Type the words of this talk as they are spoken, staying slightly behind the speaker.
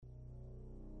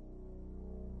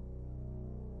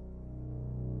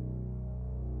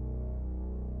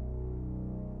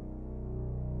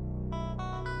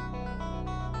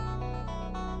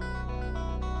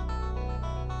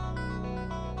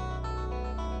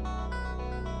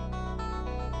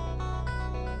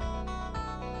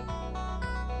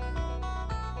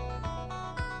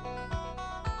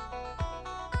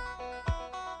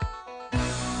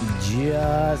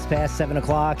Just past 7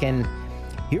 o'clock, and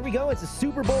here we go. It's a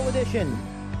Super Bowl edition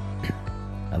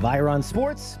of Ira on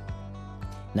Sports.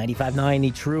 95.9,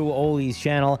 the True Oldies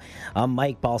channel. I'm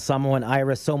Mike Balsamo and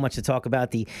Ira. So much to talk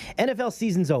about. The NFL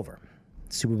season's over.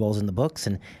 Super Bowl's in the books,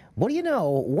 and what do you know?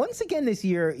 Once again this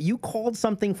year, you called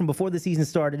something from before the season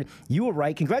started. You were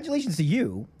right. Congratulations to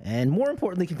you, and more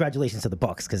importantly, congratulations to the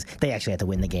Bucs, because they actually had to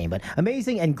win the game. But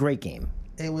amazing and great game.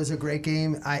 It was a great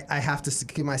game. I have to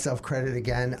give myself credit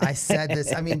again. I said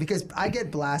this, because I get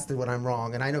blasted when I'm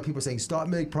wrong, and I know people are saying, stop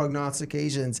making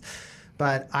prognostications.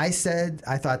 But I thought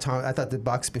the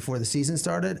Bucs before the season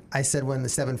started. I said when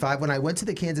I went to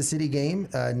the Kansas City game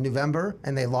in November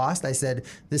and they lost, I said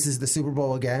this is the Super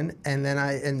Bowl again. And then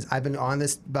I've been on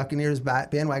this Buccaneers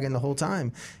bandwagon the whole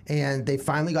time. And they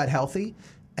finally got healthy.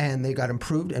 And they got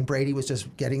improved, and Brady was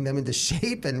just getting them into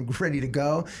shape and ready to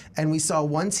go. And we saw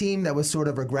one team that was sort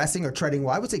of regressing or treading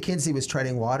water. I would say Kansas City was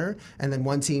treading water, and then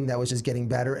one team that was just getting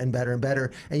better and better and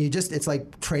better. And it's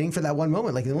like training for that one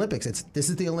moment, like the Olympics. This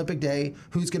is the Olympic day.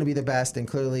 Who's going to be the best? And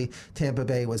clearly, Tampa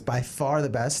Bay was by far the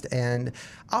best. And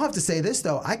I'll have to say this,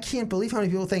 though. I can't believe how many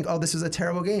people think, oh, this was a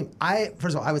terrible game.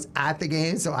 First of all, I was at the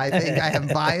game, so I think I am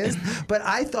biased. But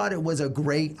I thought it was a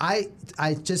great.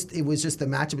 It was just the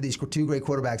matchup of these two great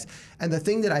quarterbacks. And the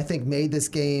thing that I think made this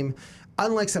game,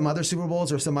 unlike some other Super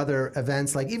Bowls or some other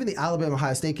events, like even the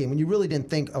Alabama-Ohio State game, when you really didn't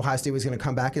think Ohio State was going to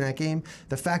come back in that game,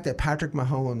 the fact that Patrick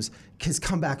Mahomes has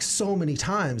come back so many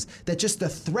times, that just the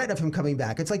threat of him coming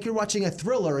back, it's like you're watching a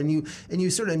thriller and you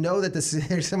sort of know that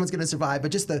someone's going to survive,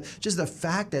 but just the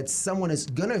fact that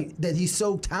that he's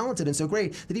so talented and so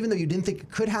great that even though you didn't think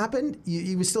it could happen,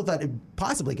 you still thought it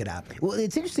possibly could happen. Well,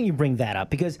 it's interesting you bring that up,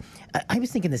 because I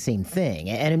was thinking the same thing.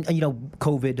 And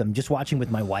COVID, I'm just watching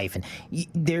with my wife, and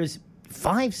there's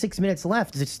 5-6 minutes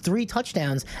left. It's 3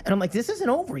 touchdowns. And I'm like, this isn't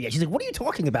over yet. She's like, what are you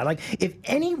talking about? Like, if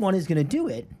anyone is going to do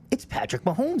it, it's Patrick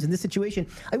Mahomes in this situation.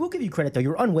 I will give you credit, though.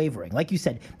 You're unwavering. Like you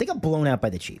said, they got blown out by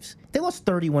the Chiefs. They lost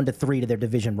 31-3 to their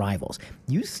division rivals.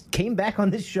 You came back on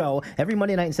this show every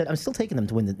Monday night and said, I'm still taking them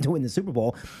to win the Super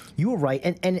Bowl. You were right.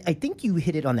 And I think you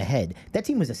hit it on the head. That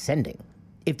team was ascending.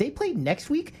 If they played next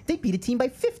week, they beat a team by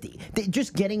 50. They're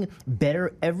just getting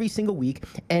better every single week.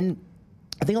 And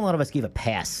I think a lot of us gave a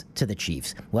pass to the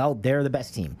Chiefs. Well, they're the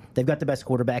best team. They've got the best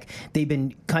quarterback. They've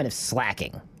been kind of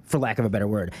slacking, for lack of a better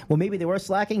word. Well, maybe they were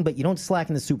slacking, but you don't slack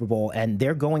in the Super Bowl, and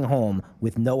they're going home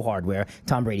with no hardware.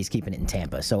 Tom Brady's keeping it in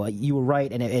Tampa. So you were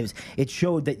right, and it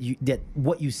showed that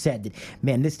what you said, that,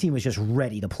 man, this team was just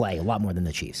ready to play a lot more than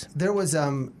the Chiefs. There was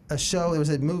a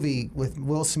movie with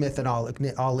Will Smith and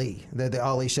Ali. The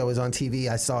Ali show was on TV.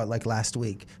 I saw it like last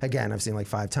week. Again, I've seen it like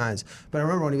 5 times. But I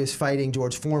remember when he was fighting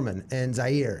George Foreman in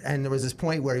Zaire, and there was this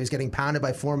point where he was getting pounded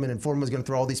by Foreman, and Foreman was going to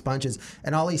throw all these punches,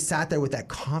 and Ali sat there with that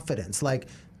confidence, like,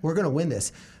 we're going to win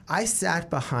this. I sat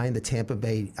behind the Tampa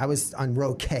Bay. I was on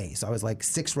row K, so I was like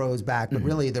 6 rows back, but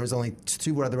really there was only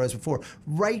 2 other rows before,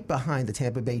 right behind the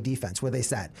Tampa Bay defense where they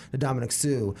sat. Dominic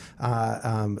Sue,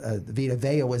 Vita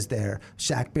Vea was there,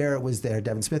 Shaq Barrett was there,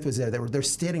 Devin Smith was there. They're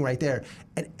standing right there.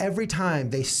 And every time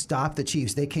they stopped the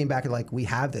Chiefs, they came back and like, we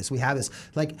have this.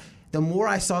 Like, the more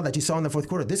I saw that, you saw in the fourth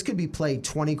quarter, this could be played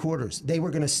 20 quarters. They were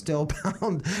going to still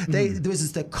pound. There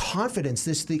was the confidence,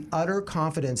 the utter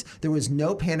confidence. There was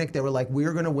no panic. They were like,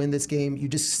 we're going to win this game. You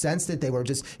just sensed it. They were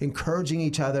just encouraging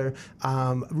each other.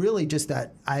 Really just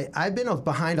that. I've been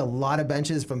behind a lot of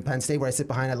benches from Penn State where I sit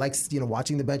behind. I like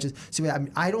watching the benches. So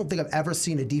I don't think I've ever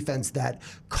seen a defense that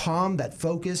calm, that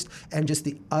focused, and just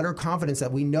the utter confidence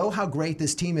that we know how great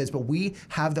this team is, but we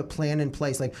have the plan in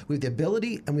place. Like, we have the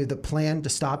ability and we have the plan to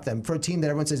stop them. For a team that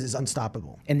everyone says is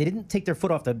unstoppable. And they didn't take their foot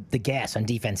off the gas on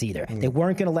defense either. They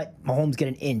weren't going to let Mahomes get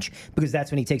an inch, because that's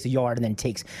when he takes a yard and then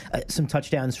takes some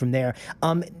touchdowns from there.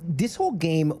 This whole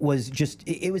game was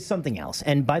it was something else.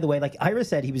 And by the way, like Ira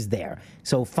said, he was there.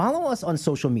 So follow us on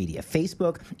social media,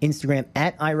 Facebook, Instagram,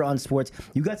 at Ira on Sports.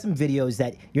 You got some videos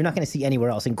that you're not going to see anywhere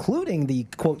else, including the,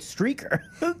 quote, streaker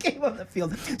who came on the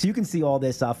field. So you can see all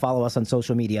this. Follow us on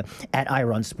social media, at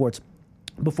Ira on Sports.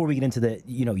 Before we get into the,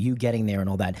 you getting there and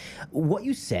all that, what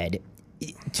you said,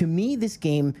 to me, this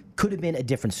game could have been a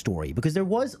different story, because there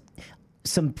was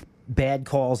some bad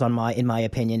calls in my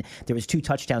opinion. There was 2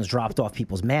 touchdowns dropped off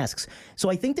people's masks. So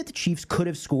I think that the Chiefs could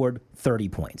have scored 30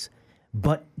 points.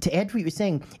 But to add to what you're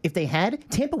saying, if they had,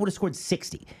 Tampa would have scored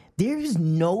 60. There's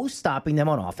no stopping them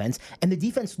on offense, and the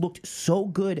defense looked so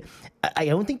good. I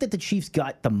don't think that the Chiefs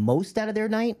got the most out of their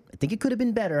night. I think it could have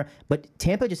been better, but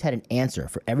Tampa just had an answer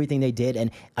for everything they did,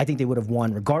 and I think they would have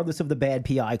won regardless of the bad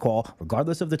PI call,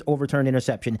 regardless of the overturned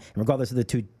interception, and regardless of the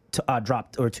two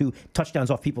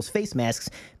touchdowns off people's face masks.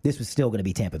 This was still going to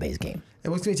be Tampa Bay's game. It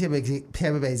was going to be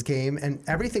Tampa Bay's game, and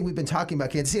everything we've been talking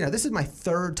about Kansas City. Now, this is my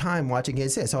third time watching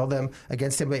Kansas City. I saw them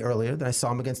against Tampa Bay earlier, then I saw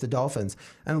them against the Dolphins.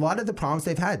 And a lot of the problems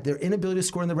they've had, their inability to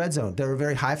score in the red zone. They're a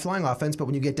very high-flying offense, but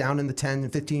when you get down in the 10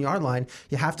 and 15-yard line,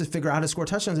 you have to figure out how to score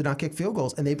touchdowns and not kick field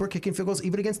goals. And they were kicking field goals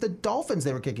even against the Dolphins.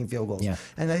 They were kicking field goals. Yeah.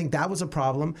 And I think that was a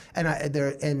problem.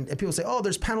 And people say, oh,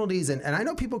 there's penalties. And I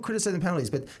know people criticize the penalties,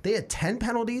 but they had 10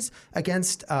 penalties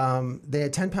against. They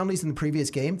had 10 penalties in the previous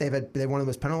game. They're one of the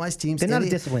most penalized teams. They're not a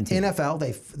disciplined team.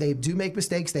 NFL, they do make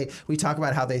mistakes. We talk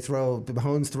about how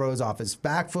Mahomes throws off his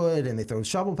back foot and they throw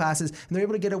shovel passes, and they're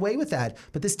able to get away with that.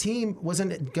 But this team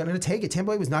wasn't going to take it.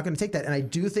 Tampa Bay was not going to take that. And I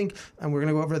do think, and we're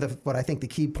going to go over what I think the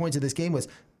key points of this game was,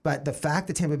 but the fact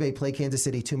that Tampa Bay played Kansas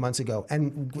City 2 months ago,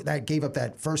 and that gave up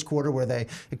that first quarter where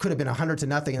it could have been 100-0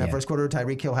 in that first quarter.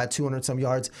 Tyreek Hill had 200-some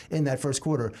yards in that first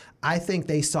quarter. I think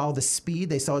they saw the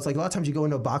speed. It's like a lot of times you go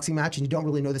into a boxing match and you don't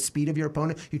really know the speed of your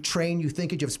opponent. You train, you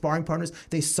think it, you have sparring partners.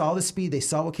 They saw the speed. They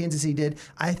saw what Kansas City did.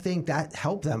 I think that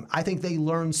helped them. I think they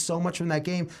learned so much from that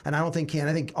game, and I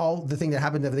think all the thing that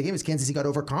happened over the game is Kansas City got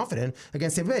overconfident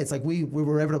against Tampa Bay. It's like we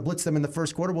were able to blitz them in the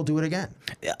first quarter. We'll do it again.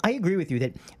 I agree with you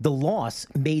that the loss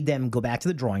made them go back to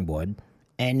the drawing board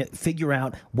and figure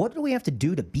out, what do we have to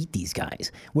do to beat these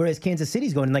guys? Whereas Kansas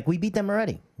City's going, like, we beat them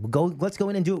already. Let's go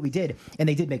in and do what we did. And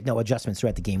they did make no adjustments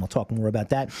throughout the game. We'll talk more about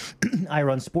that. I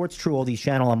run Sports True Oldies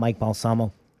channel. I'm Mike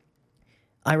Balsamo.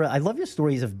 Ira, I love your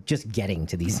stories of just getting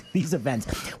to these events.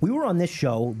 We were on this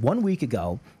show 1 week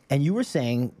ago, and you were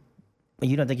saying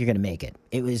you don't think you're going to make it.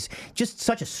 It was just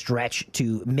such a stretch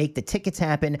to make the tickets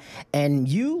happen. And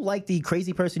you, like the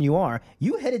crazy person you are,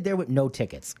 you headed there with no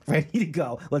tickets, ready to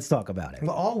go. Let's talk about it.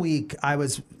 Well, all week I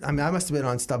must have been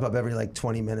on StubHub every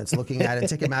 20 minutes looking at it,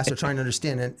 Ticketmaster, trying to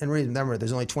understand it. And remember,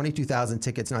 there's only 22,000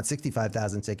 tickets, not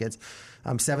 65,000 tickets.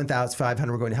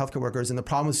 7,500 were going to healthcare workers. And the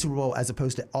problem with Super Bowl, as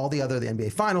opposed to all the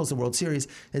NBA Finals, the World Series,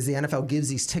 is the NFL gives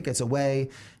these tickets away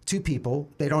to people.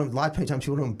 A lot of times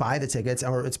people don't buy the tickets,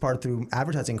 or it's part through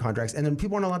advertising contracts, and then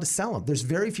people aren't allowed to sell them. There's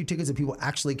very few tickets that people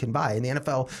actually can buy in the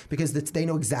NFL because they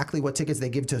know exactly what tickets they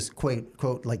give to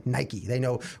quote like Nike. They're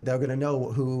going to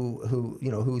know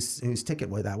whose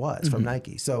ticket that was from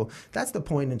Nike. So that's the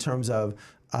point in terms of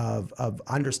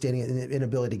understanding and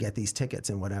inability to get these tickets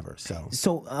and whatever. So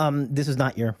this is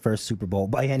not your first Super Bowl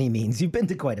by any means. You've been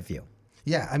to quite a few.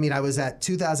 Yeah, I mean, I was at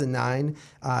 2009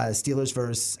 Steelers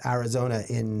versus Arizona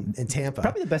in Tampa.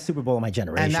 Probably the best Super Bowl of my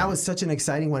generation. And that was such an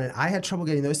exciting one. And I had trouble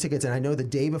getting those tickets. And I know the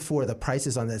day before, the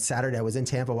prices on that Saturday, I was in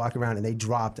Tampa walking around, and they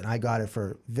dropped. And I got it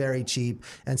for very cheap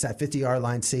and sat 50-yard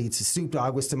line seats. Snoop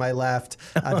Dogg was to my left.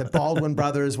 The Baldwin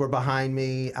brothers were behind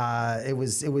me. It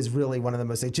was really one of the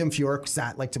most. Jim Furyk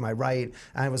sat to my right.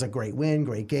 And it was a great win,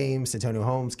 great game. Santonio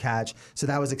Holmes catch. So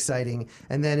that was exciting.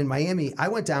 And then in Miami, I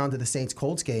went down to the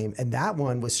Saints-Colts game, and that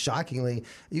one was shockingly,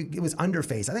 it was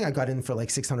underface. I think I got in for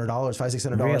 $600,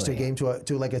 $600 to a game to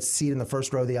a seat in the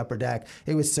first row of the upper deck.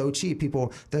 It was so cheap.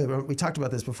 We talked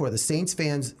about this before. The Saints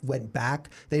fans went back.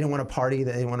 They didn't want to party.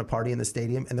 They didn't want to party in the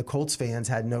stadium. And the Colts fans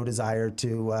had no desire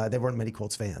to. There weren't many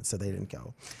Colts fans, so they didn't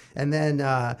go. And then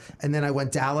I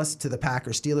went Dallas to the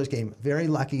Packers-Steelers game. Very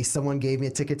lucky. Someone gave me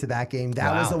a ticket to that game.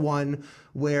 That was the one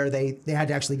where they had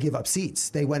to actually give up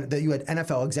seats. You had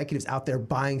NFL executives out there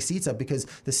buying seats up because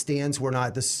the stands were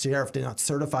not, the sheriff did not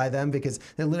certify them because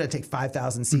they literally take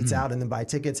 5,000 seats out and then buy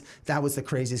tickets. That was the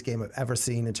craziest game I've ever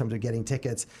seen in terms of getting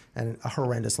tickets, and a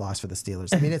horrendous loss for the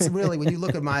Steelers. I mean, it's really, when you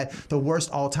look at the worst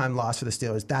all-time loss for the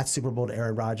Steelers, that's Super Bowl to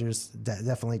Aaron Rodgers,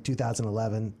 definitely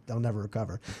 2011. They'll never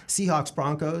recover.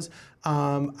 Seahawks-Broncos.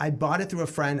 I bought it through a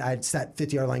friend. I'd sat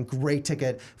 50-yard line, great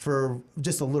ticket for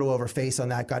just a little over face on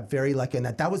that. Got very lucky in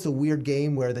that. That was the weird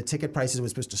game where the ticket prices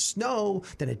was supposed to snow,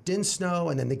 then it didn't snow,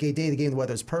 and then the day of the game, the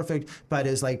weather was perfect. But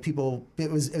it was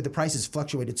the prices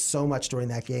fluctuated so much during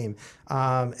that game.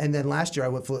 And then last year,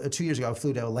 2 years ago, I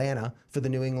flew to Atlanta for the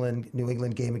New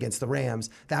England game against the Rams.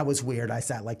 That was weird. I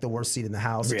sat the worst seat in the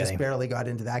house. Really? Just barely got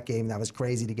into that game. That was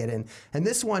crazy to get in. And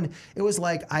this one, it was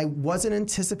I wasn't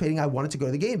anticipating I wanted to go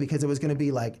to the game because it was going to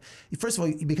be first of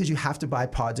all, because you have to buy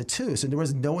pods of two. So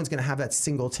no one's going to have that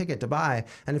single ticket to buy.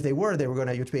 And if they were going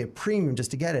to, you have to pay a premium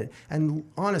just to get it. And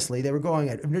honestly, they were going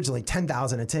at originally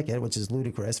 $10,000 a ticket, which is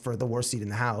ludicrous for the worst seat in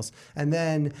the house. And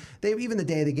then even the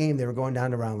day of the game, they were going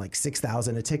down to around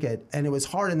 $6,000 a ticket. And it was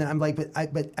hard. And then I'm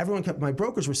but everyone kept my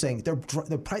brokers were saying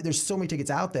there's so many tickets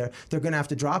out there, they're going to have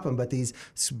to drop them. But these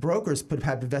brokers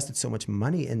have invested so much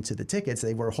money into the tickets,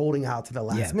 they were holding out to the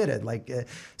last minute.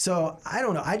 So I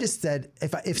don't know. I just said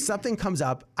if something comes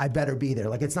up, I better be there.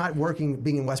 Like, it's not working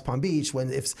being in West Palm Beach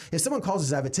when if someone calls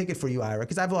us, I have a ticket for you, Ira,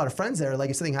 because I have a lot of friends there. Like,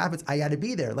 if something happens, I got to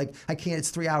be there. Like, I can't. It's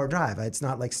a 3-hour drive. It's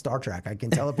not like Star Trek. I can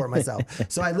teleport myself.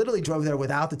 So I literally drove there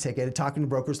without the ticket, talking to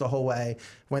brokers the whole way.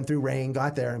 Went through rain,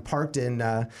 got there, and parked in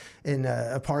a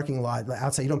parking lot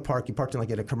outside. You don't park. You parked in like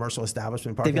in a commercial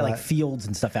establishment parking They've got lot. like fields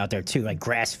and stuff out there too, like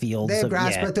grass fields. They have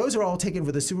grass, but those are all taken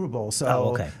for the Super Bowl.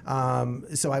 So,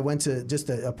 so I went to just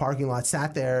a parking lot,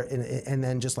 sat there, and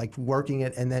then just like working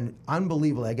it, and then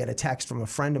unbelievably, I get a text from a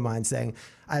friend of mine saying,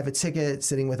 I have a ticket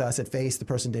sitting with us at Face. The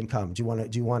person didn't come. Do you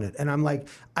want it? And I'm like,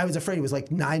 I was afraid. It was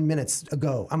like 9 minutes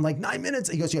ago. I'm like, 9 minutes?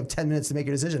 He goes, you have 10 minutes to make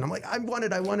your decision. I'm like, I want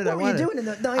it. What were you doing in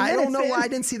the 9 minutes? I don't know why I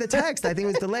didn't see the text. I think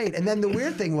it was delayed. And then the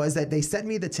weird thing was that they sent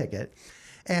me the ticket.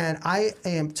 And I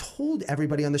am told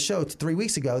everybody on the show 3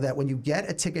 weeks ago that when you get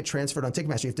a ticket transferred on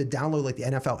Ticketmaster, you have to download like the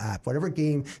NFL app, whatever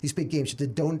game, these big games, you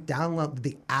have to download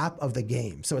the app of the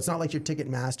game. So it's not like your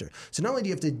Ticketmaster. So not only do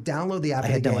you have to download the app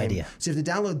of the game, idea. So you have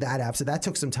to download that app. So that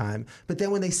took some time. But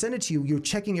then when they send it to you, you're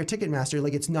checking your Ticketmaster,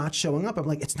 like it's not showing up. I'm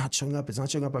like, it's not showing up. It's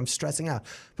not showing up. I'm stressing out.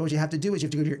 But what you have to do is you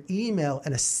have to go to your email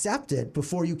and accept it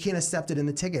before you can accept it in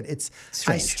the ticket. It's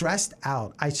strange. I stressed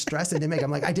out. I stressed and didn't make.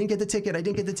 I'm like, I didn't get the ticket. I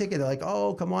didn't get the ticket. They're like,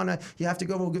 oh, come on. You have to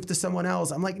go. We'll give it to someone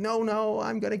else. I'm like, no,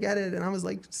 I'm gonna get it. And I was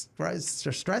like,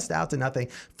 stressed out to nothing.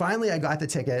 Finally, I got the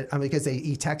ticket because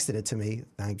he texted it to me,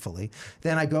 thankfully.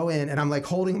 Then I go in and I'm like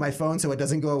holding my phone so it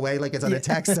doesn't go away like it's on a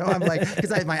text. So I'm like,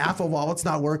 because my Apple Wallet's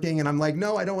not working, and I'm like,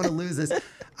 no, I don't want to lose this.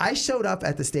 I showed up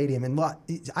at the stadium, and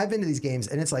I've been to these games,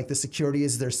 and it's like the security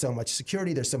there's so much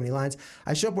security, there's so many lines.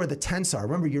 I show up where the tents are.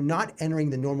 Remember, you're not entering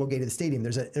the normal gate of the stadium.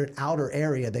 There's an outer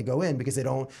area they go in because they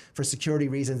don't, for security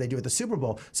reasons, they do at the Super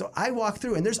Bowl. So I walk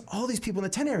through, and there's all these people in the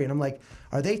tent area, and I'm like,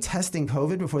 are they testing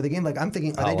COVID before the game? Like, I'm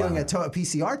thinking, are they doing a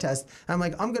PCR test? And I'm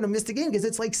like, I'm going to miss the game because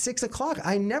it's like 6 o'clock.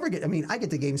 I get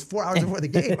the games 4 hours before the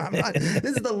game.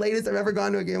 This is the latest I've ever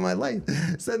gone to a game in my life.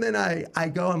 So then I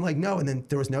go, I'm like, no. And then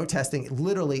there was no testing.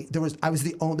 Literally, there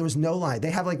was no line.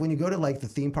 They have like, when you go to like the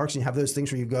theme parks and you have those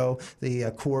things where you go,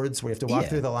 the cords where you have to walk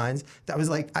through the lines. That was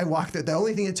like, I walked through. The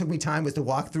only thing that took me time was to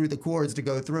walk through the cords to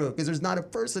go through because there's not a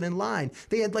person in line.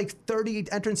 They had like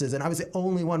 30 entrances and I was the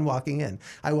only one walking in.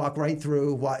 I walked right through.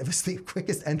 It was the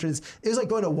quickest entrance. It was like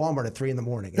going to Walmart at 3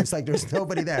 a.m. It was like there's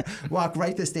nobody there. Walk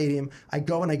right to the stadium. I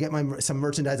go and I get some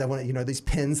merchandise. I want, these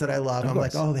pins that I love. I'm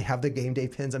like, oh, they have the game day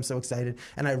pins. I'm so excited.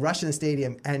 And I rush in the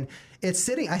stadium and it's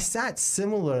sitting. I sat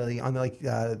similarly on the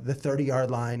 30-yard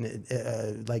line,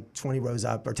 like 20 rows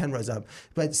up or 10 rows up,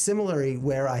 but similarly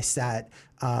where I sat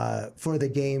for the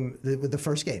game, the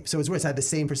first game. So it was where I had the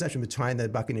same perception between the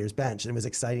Buccaneers bench, and it was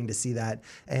exciting to see that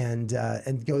and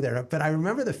go there. But I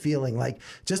remember the feeling, like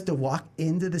just to walk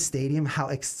into the stadium, how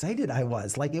excited I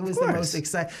was. Like it was the most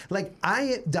exciting. Like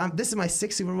this is my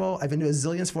 6th Super Bowl. I've been to a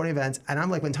zillion sporting events, and I'm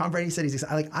like, when Tom Brady said he's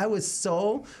excited, like I was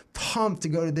so pumped to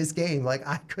go to this game. Like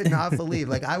I could not believe.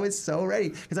 Like I was so ready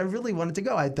because I really wanted to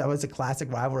go. That was a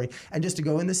classic rivalry, and just to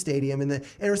go in the stadium. And the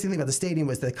interesting thing about the stadium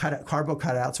was the cardboard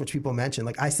cutouts, which people mentioned.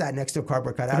 Like I sat next to a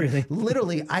cardboard cutout. Really?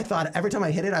 Literally, I thought every time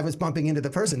I hit it, I was bumping into the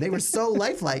person. They were so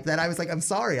lifelike that I was like, I'm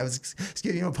sorry. I was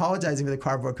apologizing for the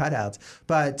cardboard cutouts.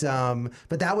 But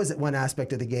that was one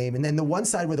aspect of the game. And then the one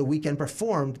side where the Weeknd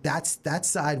performed, that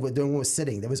side where no one was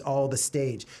sitting. There was all the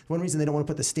stage. One reason they don't want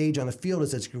to put the stage on the field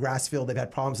is it's a grass field. They've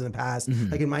had problems in the past.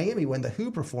 Mm-hmm. Like in Miami, when The Who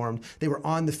performed, they were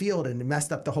on the field and it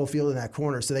messed up the whole field in that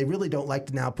corner. So they really don't like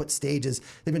to now put stages.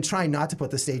 They've been trying not to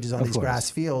put the stages on these grass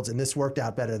fields, and this worked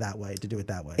out better that way, to do it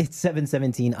that way. It's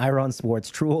 7:17, Ira on Sports,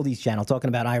 True Oldies Channel, talking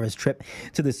about Ira's trip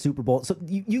to the Super Bowl. So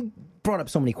you brought up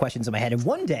so many questions in my head, and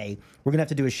one day we're going to have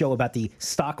to do a show about the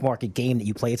stock market game that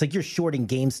you play. It's like you're shorting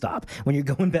GameStop when you're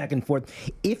going back and forth.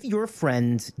 If your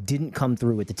friend didn't come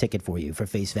through with the ticket for you for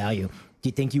face value, do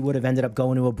you think you would have ended up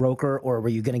going to a broker, or were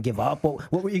you going to give up?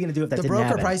 What were you going to do if that didn't happen?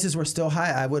 The broker prices were still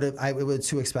high. It was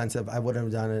too expensive. I wouldn't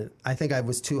have done it. I think I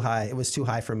was too high. It was too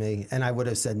high for me, and I would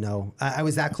have said no. I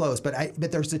was that close, but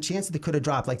there's a chance that it could have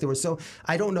dropped. Like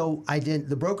I don't know.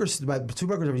 The brokers, my 2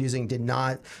 brokers I was using, did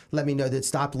not let me know that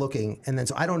stopped looking, and then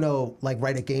so I don't know, like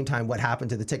right at game time, what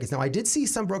happened to the tickets. Now I did see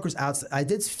some brokers outside. I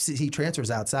did see transfers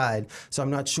outside, so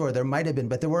I'm not sure. There might have been,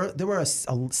 but there were a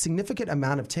significant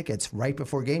amount of tickets right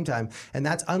before game time, and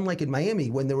that's unlike in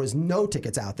Miami when there was no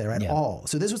tickets out there at all.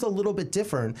 So this was a little bit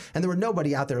different, and there were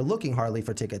nobody out there looking hardly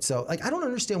for tickets. So like I don't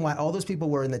understand why all those people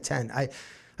were in the tent.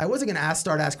 I wasn't going to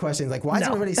start ask questions like, why is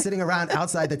everybody sitting around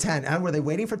outside the tent? And were they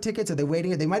waiting for tickets? Are they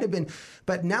waiting? They might have been.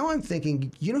 But now I'm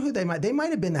thinking, you know who they might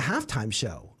have been? The halftime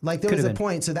show. Like there Could was have a been.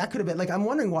 point, so that could have been like I'm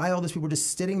wondering why all those people were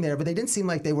just sitting there, but they didn't seem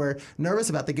like they were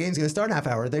nervous about the game's going to start in a half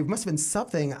hour. There must have been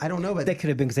something I don't know, but That could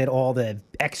have been because they had all the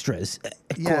extras,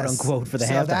 quote unquote, for the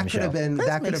so halftime that could show. have been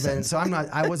that could makes have been. sense. So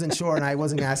I wasn't sure, and I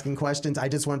wasn't asking questions. I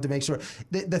just wanted to make sure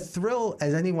the thrill,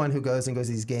 as anyone who goes to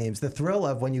these games, the thrill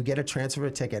of when you get a transfer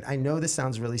ticket. I know this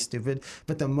sounds really stupid,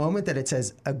 but the moment that it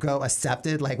says go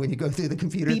accepted, like when you go through the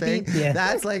computer Beep, thing, beep, yeah.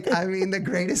 that's like I mean the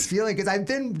greatest feeling because I've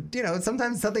been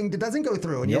sometimes something doesn't go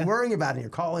through and you're Yeah. worrying about it. You're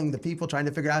calling the people trying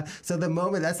to figure out. So the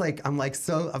moment that's like I just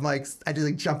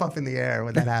like jump up in the air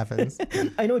when that happens.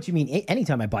 I know what you mean.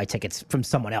 Anytime I buy tickets from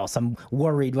someone else, I'm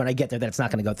worried when I get there that it's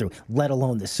not going to go through, let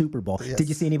alone the Super Bowl. Yes. Did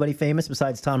you see anybody famous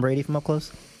besides Tom Brady from up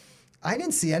close? I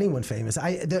didn't see anyone famous.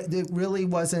 There really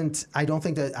wasn't. I don't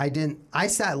think that I didn't. I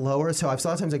sat lower, so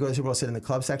sometimes I go to the Super Bowl, sit in the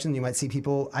club section. You might see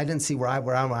people. I didn't see where I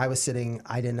was sitting.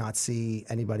 I did not see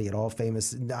anybody at all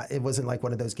famous. It wasn't like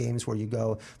one of those games where you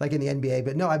go like in the NBA.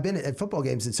 But no, I've been at football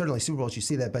games and certainly Super Bowls. You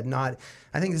see that, but not.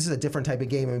 I think this is a different type of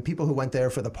game. I mean, people who went there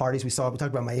for the parties we talked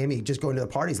about Miami, just going to the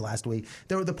parties last week.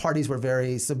 The parties were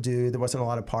very subdued. There wasn't a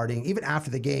lot of partying. Even after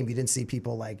the game, you didn't see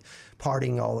people like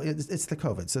partying all. It's the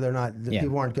COVID, so they're not. Yeah.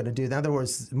 People aren't going to do that. There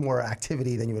was more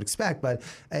activity than you would expect, but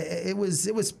it was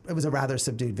a rather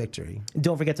subdued victory.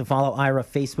 Don't forget to follow Ira,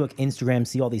 Facebook, Instagram,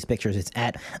 see all these pictures. It's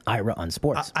at Ira on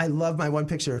Sports. I love my one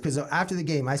picture because after the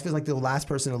game, I was like the last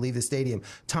person to leave the stadium.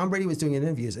 Tom Brady was doing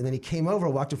interviews, and then he came over,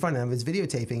 walked in front, and I was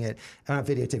videotaping it. I'm not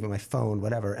videotaping my phone,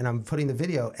 whatever, and I'm putting the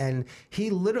video, and he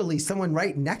literally, someone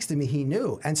right next to me, he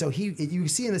knew, and so you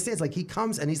see in the stands, like he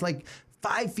comes and he's like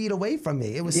 5 feet away from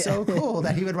me. It was so cool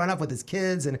that he would run up with his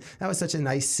kids, and that was such a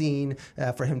nice scene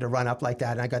for him to run up like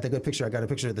that. And I got the good picture. I got a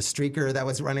picture of the streaker that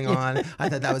was running on. I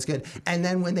thought that was good. And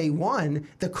then when they won,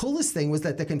 the coolest thing was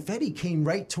that the confetti came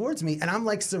right towards me, and I'm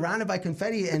like surrounded by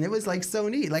confetti, and it was like so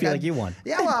neat. Feel like you won.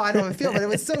 Yeah, well, I don't feel, but it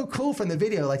was so cool from the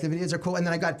video. Like the videos are cool, and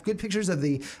then I got good pictures of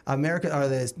the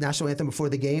the national anthem before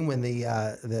the game when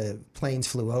the planes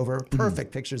flew over.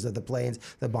 Perfect pictures of the planes,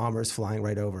 the bombers flying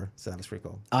right over. So that was pretty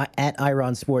cool. At Ira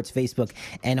on Sports, Facebook,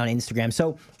 and on Instagram.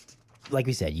 So, like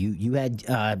we said, you had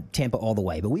Tampa all the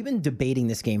way, but we've been debating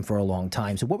this game for a long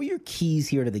time. So what were your keys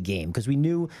here to the game? Because we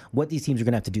knew what these teams were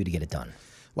going to have to do to get it done.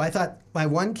 Well, I thought my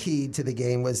one key to the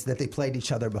game was that they played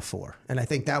each other before. And I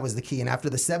think that was the key. And after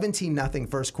the 17-0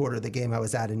 first quarter of the game I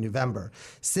was at in November,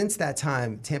 since that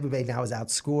time, Tampa Bay now has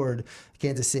outscored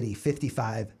Kansas City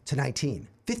 55-19.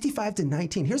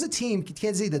 55-19. Here's a team,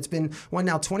 Kansas City, that's been won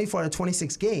now 24 out of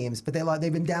 26 games, but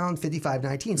they've been down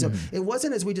 55-19. So it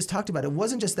wasn't, as we just talked about, it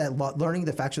wasn't just that learning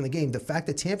the facts from the game. The fact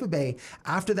that Tampa Bay,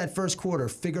 after that first quarter,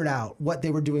 figured out what they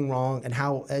were doing wrong and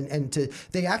how,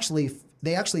 they actually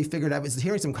figured out, I was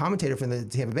hearing some commentator from the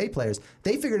Tampa Bay players,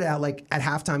 they figured it out like at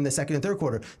halftime, the second and third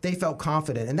quarter. They felt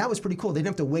confident, and that was pretty cool. They didn't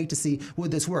have to wait to see,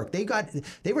 would this work?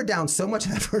 They were down so much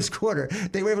in that first quarter,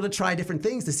 they were able to try different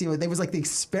things to see what, they was like the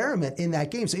experiment in that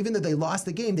game. So even though they lost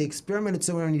the game, they experimented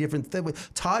so many different things.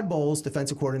 With Todd Bowles,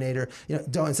 defensive coordinator,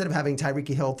 instead of having Tyreek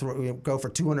Hill go for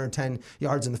 210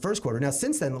 yards in the first quarter, now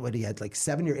since then, what he had like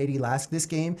 70 or 80 this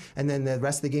game, and then the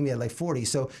rest of the game he had like 40.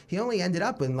 So he only ended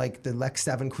up in like the next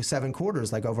seven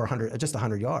quarters, like over 100, just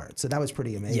 100 yards. So that was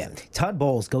pretty amazing. Yeah, Todd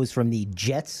Bowles goes from the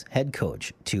Jets head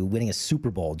coach to winning a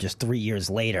Super Bowl just 3 years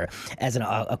later as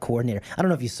a coordinator. I don't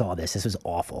know if you saw this. This was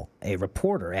awful. A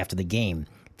reporter after the game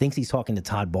thinks he's talking to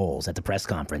Todd Bowles at the press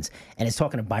conference and is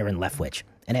talking to Byron Leftwich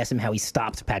and asks him how he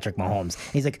stopped Patrick Mahomes.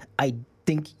 And he's like, I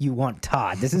think you want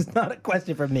Todd. This is not a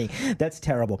question for me. That's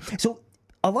terrible. So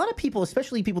a lot of people,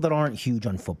 especially people that aren't huge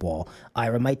on football,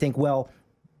 Ira, might think, well,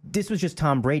 this was just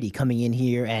Tom Brady coming in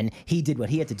here and he did what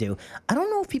he had to do. I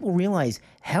don't know if people realize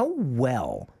how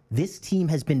well this team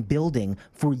has been building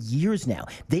for years now.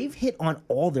 They've hit on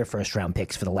all their first-round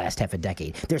picks for the last half a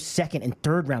decade. Their second and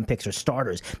third-round picks are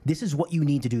starters. This is what you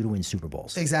need to do to win Super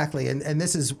Bowls. Exactly, and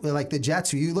this is like the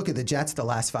Jets. You look at the Jets the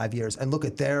last 5 years and look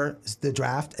at the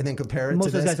draft and then compare it to Most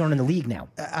of those guys aren't in the league now.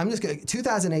 I'm just going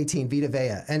 2018, Vita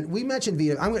Vea. And we mentioned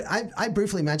Vita. I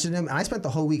briefly mentioned him, and I spent the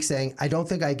whole week saying I don't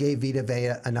think I gave Vita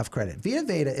Vea enough credit. Vita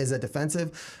Vea is a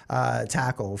defensive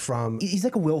tackle from... He's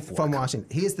like a Will Fork. From Washington.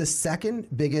 He is the second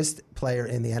biggest player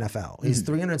in the NFL. He's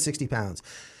 360 pounds.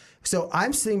 So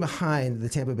I'm sitting behind the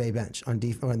Tampa Bay bench on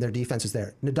their defense was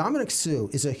there. Dominic Sue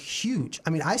is a huge.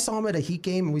 I mean, I saw him at a Heat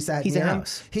game and we sat near him.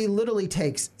 He literally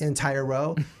takes an entire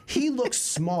row. He looks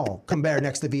small compared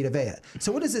next to Vita Vea.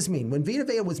 So what does this mean? When Vita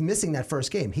Vea was missing that first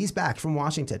game, he's back from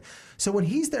Washington. So when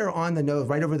he's there on the nose,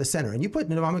 right over the center, and you put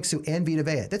Dominic Sue and Vita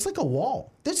Vea, that's like a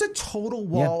wall. There's a total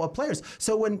wall of players.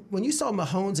 So when you saw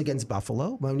Mahomes against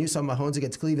Buffalo, when you saw Mahomes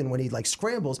against Cleveland, when he like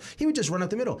scrambles, he would just run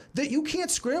up the middle. You can't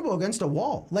scramble against a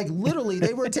wall. Like literally,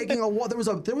 they were taking a wall. There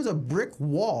was a brick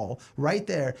wall right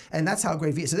there, and that's how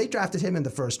great he is. So they drafted him in the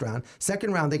first round.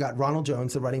 Second round, they got Ronald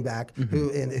Jones, the running back,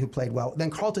 who played well. Then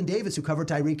Carlton Davis, who covered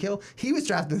Tyreek Hill, he was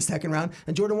drafted in the second round.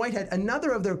 And Jordan Whitehead,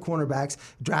 another of their cornerbacks,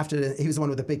 drafted. He was the one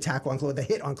with the big tackle on the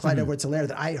hit on Clyde Edwards-Helaire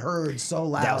that I heard so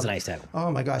loud. That was a nice tackle.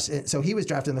 Oh my gosh! So he was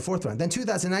drafted in the fourth round. Then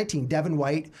 2019, Devin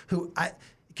White, who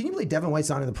can you believe Devin White's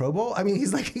not in the Pro Bowl? I mean,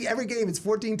 he's like every game, it's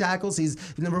 14 tackles. He's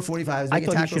number 45. I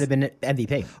thought he should have been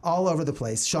MVP. All over the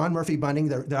place. Sean Murphy-Bunting,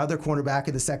 the other cornerback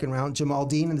in the second round, Jamal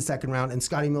Dean in the second round, and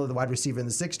Scotty Miller, the wide receiver, in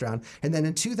the sixth round. And then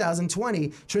in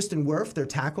 2020, Tristan Wirth, their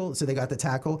tackle, so they got the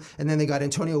tackle. And then they got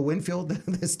Antonio Winfield,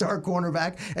 the star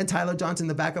cornerback, and Tyler Johnson,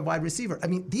 the backup wide receiver. I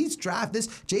mean,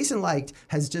 Jason Licht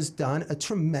has just done a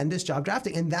tremendous job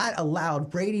drafting, and that allowed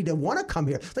Brady to want to come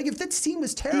here. Like, if this team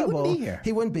was terrible,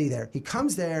 he wouldn't be there. He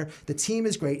comes there. The team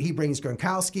is great. He brings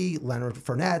Gronkowski, Leonard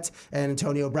Fournette, and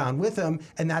Antonio Brown with him,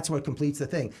 and that's what completes the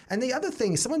thing. And the other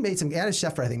thing, Adam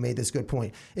Schefter, I think, made this good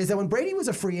point, is that when Brady was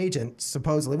a free agent,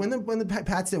 supposedly, when the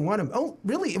Pats didn't want him,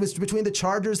 really, it was between the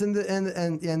Chargers and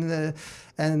the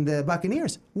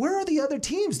Buccaneers. Where are the other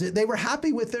teams? They were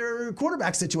happy with their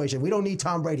quarterback situation. We don't need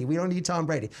Tom Brady. We don't need Tom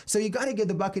Brady. So you got to give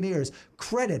the Buccaneers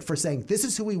credit for saying, this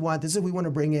is who we want. This is who we want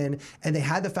to bring in. And they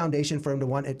had the foundation for him to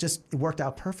want. It worked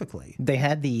out perfectly. They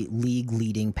had the league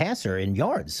leading passer in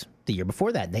yards the year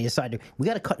before that. They decided we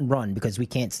got to cut and run because we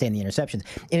can't stand the interceptions.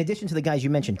 In addition to the guys you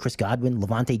mentioned, Chris Godwin,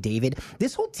 Levante David,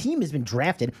 this whole team has been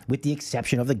drafted with the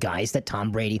exception of the guys that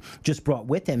Tom Brady just brought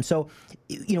with him. So,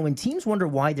 when teams wonder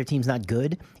why their team's not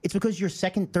good, it's because your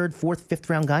second, third, fourth, fifth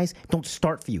round guys don't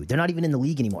start for you. They're not even in the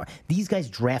league anymore. These guys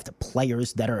draft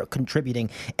players that are contributing,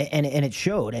 and it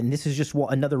showed. And this is just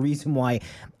another reason why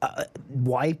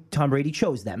Tom Brady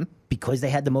chose them, because they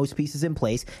had the most pieces in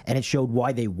place, and it showed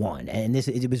why they won. And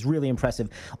it was really impressive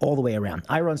all the way around.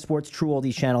 I Run Sports, True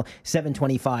Oldies Channel,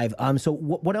 725. So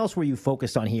what else were you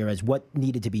focused on here as what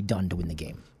needed to be done to win the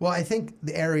game? Well, I think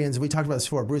the Arians, we talked about this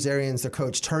before, Bruce Arians, the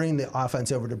coach, turning the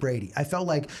offense over to Brady. I felt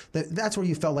like that's where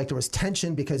you felt like there was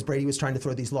tension because Brady was trying to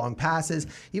throw these long passes.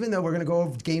 Even though we're going to go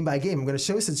over game by game, I'm going to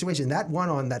show a situation. That one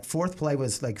on that fourth play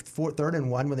was like third and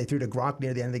one when they threw to Gronk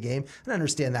near the end of the game. I don't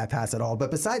understand that pass at all.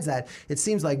 But besides that, it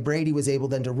seems like Brady was able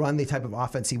then to run the type of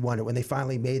offense he wanted when they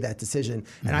finally made that decision.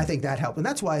 And I think that helped. And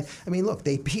that's why, look,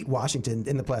 they beat Washington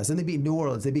in the playoffs, and they beat New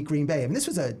Orleans, they beat Green Bay.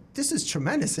 This is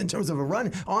tremendous in terms of a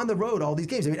run on the road, all these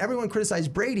games. Everyone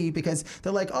criticized Brady because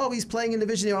they're like, oh, he's playing in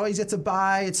division, he always gets a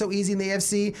bye, it's so easy in the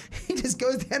AFC. He just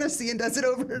goes to the NFC and does it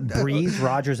over. Breeze,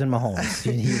 Rodgers, and Mahomes.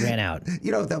 He ran out.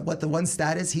 What the one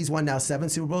stat is, he's won now 7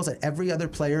 Super Bowls, and every other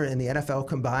player in the NFL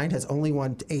combined has only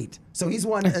won 8. So he's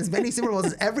won as many Super Bowls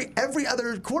as every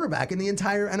other quarterback in the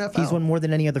entire NFL. He's won more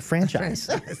than any other franchise.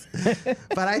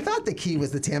 But I thought the key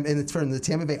was the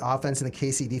Tampa Bay offense and the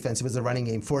KC defense was the running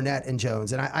game, Fournette and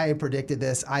Jones. And I predicted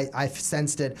this. I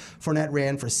sensed it. Fournette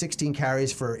ran for 16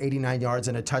 carries for 89 yards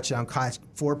and a touchdown, caught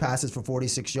 4 passes for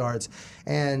 46 yards.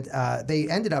 And they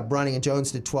ended up running, and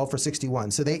Jones did 12 for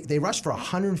 61. So they rushed for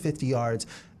 150 yards.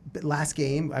 Last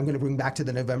game, I'm going to bring back to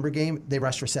the November game, they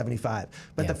rushed for 75.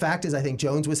 But the fact is, I think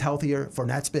Jones was healthier,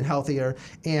 Fournette's been healthier,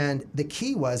 and the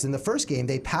key was, in the first game,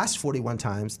 they passed 41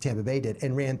 times, Tampa Bay did,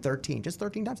 and ran 13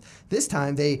 times. This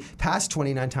time, they passed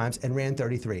 29 times and ran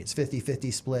 33. It's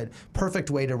 50-50 split.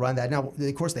 Perfect way to run that. Now,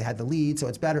 of course, they had the lead, so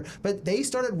it's better, but they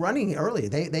started running early.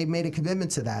 They made a commitment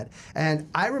to that. And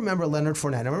I remember Leonard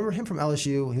Fournette. I remember him from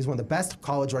LSU. He was one of the best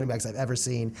college running backs I've ever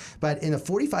seen. But in a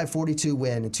 45-42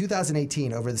 win in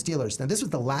 2018 over the Steelers. Now, this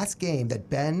was the last game that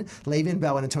Ben, Le'Veon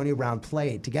Bell, and Antonio Brown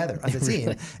played together as a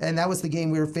team, and that was the game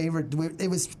we were favored.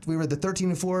 We were the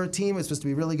 13-4 team. It was supposed to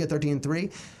be really good,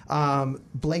 13-3.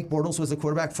 Blake Bortles was the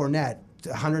quarterback. Fournette,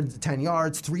 110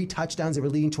 yards, 3 touchdowns. They were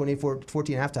leading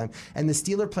 24-14 at halftime. And the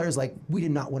Steeler players, we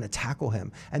did not want to tackle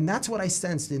him. And that's what I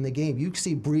sensed in the game. You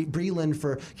see Breeland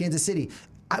for Kansas City.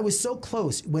 I was so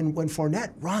close when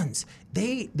Fournette runs.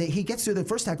 He gets through the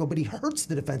first tackle, but he hurts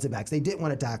the defensive backs. They didn't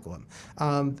want to tackle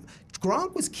him.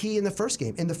 Gronk was key in the first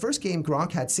game. In the first game,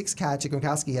 Gronk had 6 catches.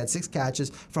 Gronkowski had 6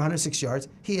 catches for 106 yards.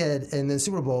 He had, in the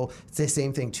Super Bowl, it's the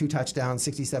same thing, 2 touchdowns,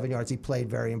 67 yards. He played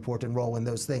very important role in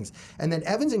those things. And then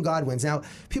Evans and Godwin's. Now,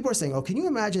 people are saying, can you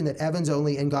imagine that Evans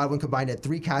only and Godwin combined had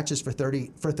 3 catches for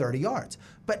 30 yards?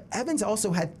 But Evans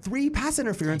also had 3 pass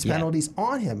interference penalties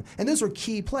on him, and those were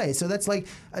key plays. So that's like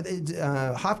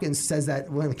Hopkins says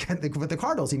that with the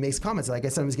Cardinals, he makes comments like, I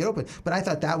sometimes get open. But I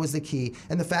thought that was the key,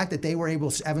 and the fact that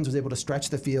Evans was able to stretch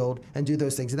the field and do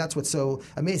those things, and that's what's so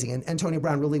amazing. And Antonio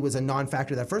Brown really was a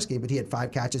non-factor that first game, but he had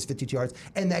 5 catches, 52 yards,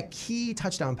 and that key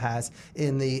touchdown pass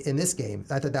in this game,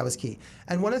 I thought that was key.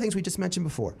 And one of the things we just mentioned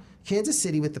before, Kansas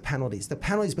City with the penalties,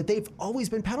 but they've always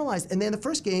been penalized. And then the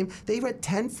first game, they had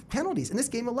 10 penalties. In this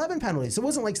game, 11 penalties. So it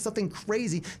wasn't like something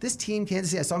crazy. This team, Kansas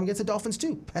City, I saw them against the Dolphins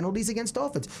too. Penalties against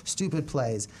Dolphins. Stupid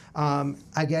plays.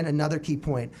 Again, another key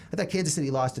point. I thought Kansas City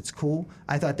lost its cool.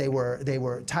 I thought they were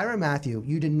Tyrann Mathieu.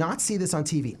 You did not see this on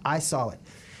TV. I saw it.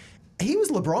 He was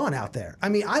LeBron out there. I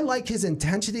mean, I like his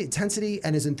intensity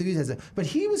and his enthusiasm, but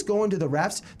he was going to the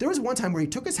refs. There was one time where he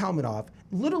took his helmet off,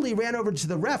 literally ran over to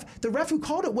the ref. The ref who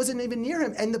called it wasn't even near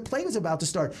him, and the play was about to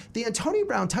start. The Antonio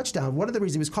Brown touchdown, one of the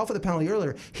reasons he was called for the penalty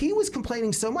earlier, he was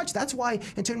complaining so much. That's why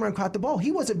Antonio Brown caught the ball.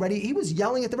 He wasn't ready. He was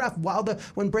yelling at the ref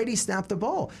when Brady snapped the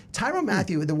ball. Tyrann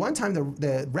Mathieu, the one time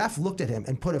the ref looked at him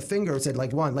and put a finger and said,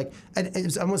 and it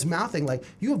was almost mouthing, like,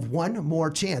 you have one more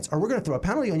chance, or we're going to throw a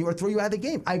penalty on you or throw you out of the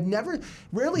game.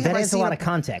 Rarely have I seen adds a lot of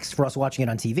context for us watching it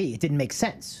on TV. It didn't make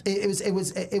sense. It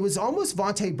was almost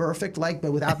Vontae Burfict like,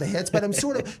 but without the hits. But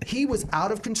he was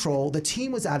out of control. The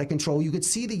team was out of control. You could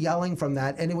see the yelling from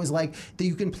that, and it was like that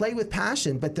you can play with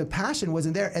passion, but the passion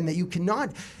wasn't there, and that you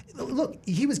cannot. Look,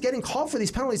 he was getting called for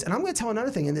these penalties, and I'm going to tell another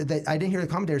thing, and that I didn't hear the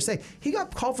commentators say. He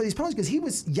got called for these penalties because he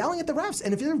was yelling at the refs,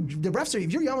 and if you're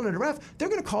yelling at a ref, they're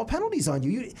going to call penalties on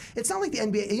you. It's not like the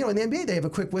NBA. In the NBA they have a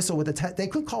quick whistle with they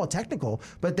could call it technical,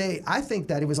 but I think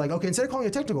that it was like, okay, instead of calling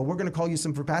it technical, we're going to call you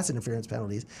some for pass interference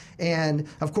penalties. And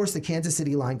of course, the Kansas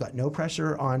City line got no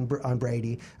pressure on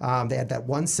Brady. They had that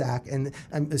one sack, and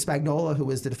Spagnuolo, who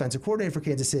was the defensive coordinator for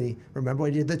Kansas City, remember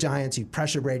when he did the Giants? He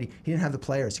pressured Brady. He didn't have the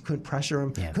players. He couldn't pressure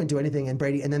him. Couldn't do anything. And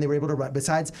then they were able to run.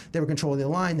 Besides, they were controlling the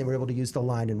line. They were able to use the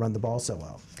line and run the ball so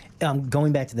well.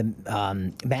 Going back to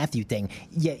the Matthew thing,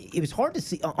 it was hard to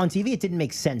see on TV. It didn't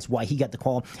make sense why he got the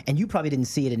call, and you probably didn't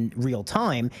see it in real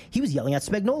time. He was yelling at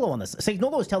Spagnuolo on this.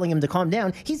 Spagnuolo was telling him to calm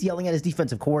down. He's yelling at his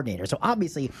defensive coordinator. So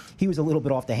obviously he was a little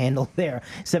bit off the handle there.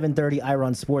 7:30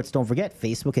 Iron Sports. Don't forget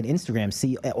Facebook and Instagram.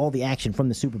 See all the action from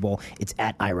the Super Bowl. It's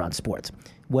at Iron Sports.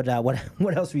 What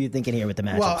else were you thinking here with the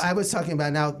matchups? Well, I was talking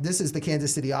about now. This is the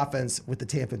Kansas City offense with the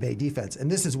Tampa Bay defense, and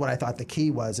this is what I thought the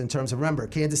key was in terms of. Remember,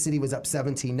 Kansas City was up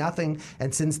 17-0,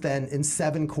 and since then, in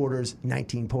 7 quarters,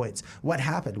 19 points. What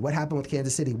happened? What happened with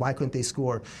Kansas City? Why couldn't they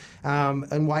score?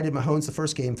 And why did Mahomes the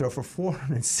first game throw for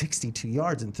 462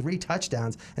 yards and 3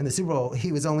 touchdowns? In the Super Bowl,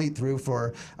 he was only threw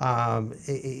for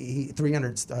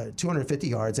 250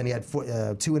 yards, and he had 2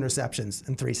 interceptions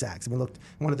and 3 sacks. I mean, look,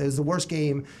 it was the worst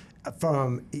game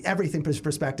from everything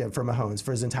perspective for Mahomes for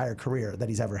his entire career that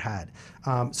he's ever had.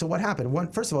 So what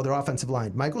happened? First of all, their offensive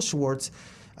line. Mitchell Schwartz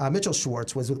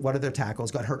was one of their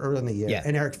tackles, got hurt early in the year,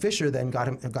 and Eric Fisher then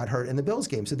got hurt in the Bills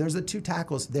game. So there's the 2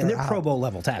 tackles there. And they're Pro Bowl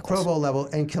level tackles. Pro Bowl level,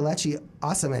 and Kelechi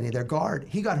Osemeni, their guard,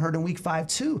 he got hurt in week 5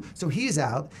 too, so he's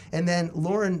out. And then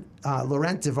Laurent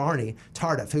Duvernay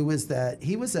Tardif, who was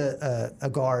a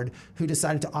guard who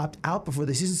decided to opt out before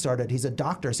the season started. He's a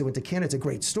doctor, so went to Canada. It's a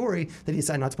great story that he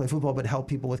decided not to play football but help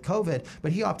people with COVID.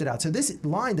 But he opted out. So this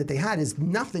line that they had is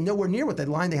nowhere near what that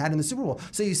line they had in the Super Bowl.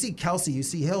 So you see Kelsey, you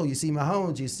see Hill, you see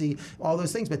Mahomes, you see all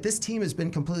those things. But this team has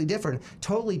been completely different,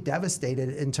 totally devastated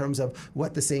in terms of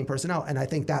what the same personnel. And I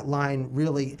think that line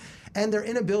really, and their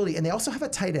inability, and they also have a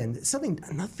tight end.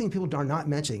 Another thing people are not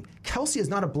mentioning. Kelsey is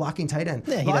not a blocking tight end.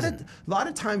 Yeah, a lot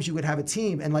of times you would have a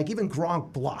team, and like even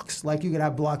Gronk blocks. Like you could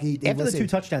have blocking. After the 2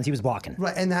 touchdowns, he was blocking.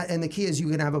 Right, and the key is you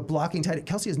can have a blocking tight end.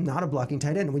 Kelsey is not a blocking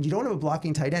tight end. When you don't have a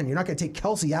blocking tight end, you're not going to take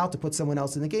Kelsey out to put someone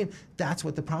else in the game. That's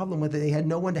what the problem with it. They had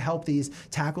no one to help these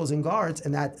tackles and guards,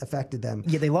 and that affected them.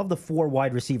 Yeah, they love the 4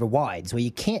 wide receiver wides. Well,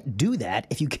 you can't do that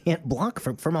if you can't block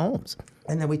for Mahomes.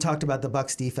 And then we talked about the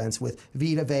Bucs defense with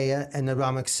Vita Vea and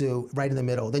Ndamukong Suh right in the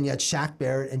middle. Then you had Shaq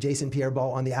Barrett and Jason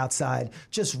Pierre-Paul on the outside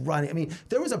just running. I mean,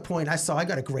 there was a point I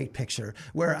got a great picture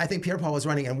where I think Pierre-Paul was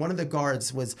running and one of the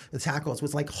guards the tackles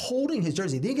was like holding his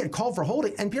jersey. They didn't get called for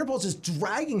holding, and Pierre-Paul's just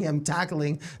dragging him,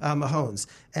 tackling Mahomes.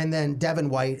 And then Devin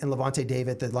White and Levante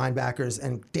David, the linebackers,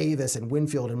 and Davis and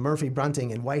Winfield and Murphy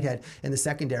Brunting and Whitehead in the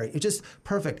secondary. It's just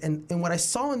perfect. And what I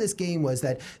saw in this game was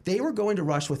that they were going to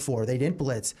rush with 4. They didn't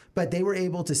blitz, but they were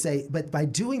able to say, but by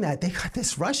doing that, they got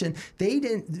this rush in. Hill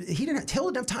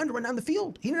didn't have time to run down the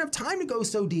field. He didn't have time to go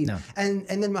so deep. No. And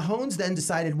then Mahomes then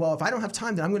decided, well, if I don't have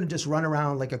time, then I'm going to just run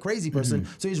around like a crazy person.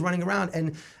 Mm-hmm. So he's running around.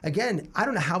 And again, I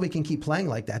don't know how we can keep playing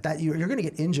like that. That you're going to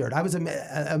get injured. I was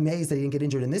amazed that he didn't get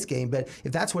injured in this game, but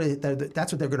if that's what they're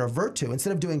going to revert to,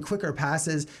 instead of doing quicker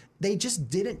passes, they just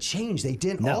didn't change. They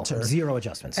didn't alter. Zero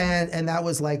adjustments. And that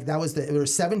was there were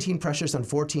 17 pressures on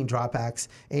 14 dropbacks,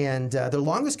 and their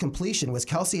longest completion was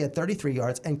Kelsey at 33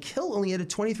 yards, and Hill only had a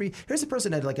 23. Here's a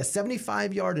person that had like a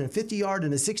 75-yard and a 50-yard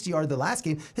and a 60-yard the last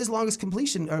game. His longest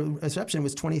completion or reception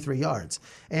was 23 yards.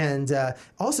 And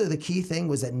also the key thing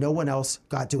was that no one else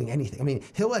got doing anything. I mean,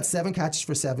 Hill had 7 catches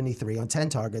for 73 on 10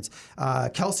 targets.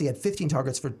 Kelsey had 15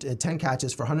 targets for 10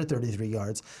 catches for 133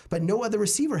 yards, but no other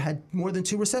receiver had more than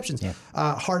 2 receptions. Yeah.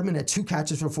 Hardman had 2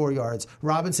 catches for 4 yards.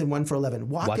 Robinson 1 for 11.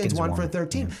 Watkins 1 for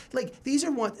 13. Yeah. Like these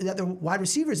are the wide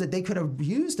receivers that they could have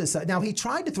used this. Now he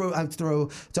tried to throw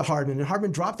to Hardman, and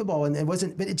Hardman dropped the ball, and it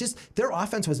wasn't. But it just their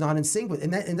offense was not in sync with,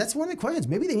 and that's one of the questions.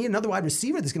 Maybe they need another wide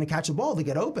receiver that's going to catch the ball to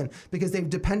get open because they've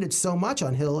depended so much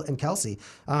on Hill and Kelsey.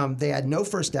 They had no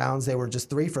first downs. They were just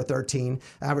 3 for 13,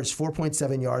 averaged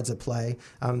 4.7 yards a play.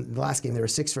 The last game they were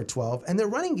 6 for 12, and their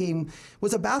running game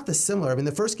was about the similar. I mean,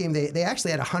 the first game they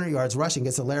actually had 100 yards rushing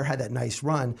because Allaire had that nice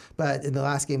run, but in the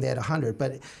last game they had 100.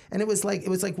 And it was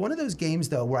like one of those games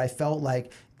though where I felt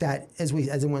like that, as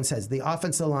everyone says, the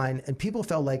offensive line, and people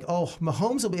felt like, oh,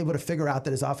 Mahomes will be able to figure out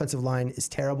that his offensive line is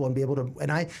terrible and be able to.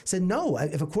 And I said, no,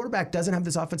 if a quarterback doesn't have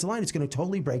this offensive line, it's going to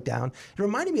totally break down. It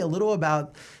reminded me a little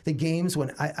about the games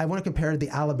when I want to compare the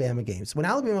Alabama games. When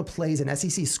Alabama plays an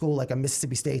SEC school like a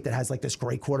Mississippi State that has like this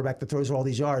great quarterback that throws all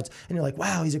these yards, and you're like,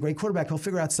 wow, he's a great quarterback. He'll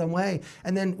figure out some way.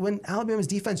 And then when Alabama's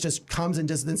defense just comes and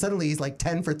then suddenly he's like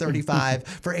 10 for 35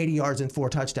 for 80 yards and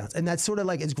 4 touchdowns. And that's sort of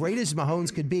like as great as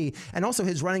Mahomes could be. And also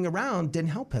his running around didn't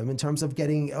help him in terms of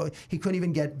getting, he couldn't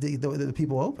even get the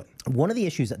people open. One of the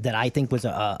issues that I think was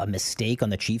a mistake on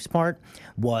the Chiefs' part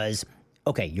was,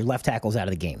 okay, your left tackle's out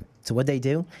of the game. So what'd they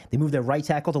do? They moved their right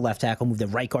tackle to left tackle, moved their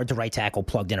right guard to right tackle,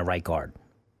 plugged in a right guard.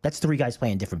 That's 3 guys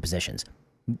playing different positions.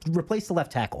 Replace the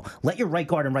left tackle. Let your right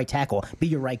guard and right tackle be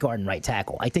your right guard and right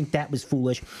tackle. I think that was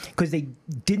foolish because they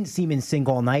didn't seem in sync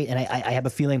all night, and I have a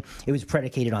feeling it was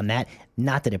predicated on that.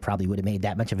 Not that it probably would have made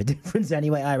that much of a difference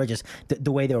anyway, Ira, just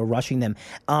the way they were rushing them.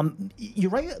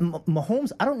 You're right,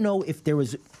 Mahomes, I don't know if there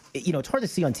was, it's hard to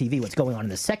see on TV what's going on in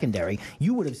the secondary.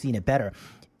 You would have seen it better.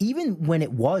 Even when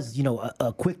it was,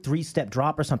 a quick 3-step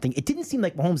drop or something, it didn't seem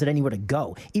like Mahomes had anywhere to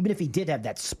go. Even if he did have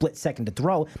that split second to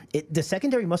throw, the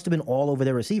secondary must have been all over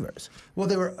their receivers. Well,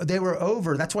 they were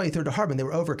over. That's why he threw to Hardman. They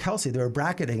were over Kelsey. They were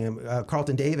bracketing him.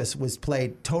 Carlton Davis was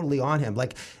played totally on him.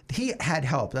 Like he had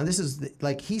help. Now this is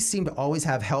like he seemed to always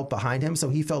have help behind him, so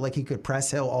he felt like he could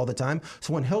press Hill all the time.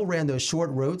 So when Hill ran those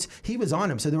short routes, he was on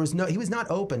him. So he was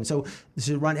not open. So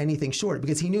to run anything short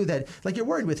because he knew that like you're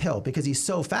worried with Hill because he's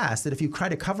so fast that if you try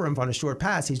to cover him on a short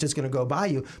pass, he's just going to go by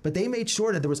you. But they made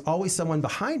sure that there was always someone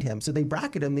behind him, so they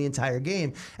bracketed him the entire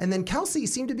game. And then Kelsey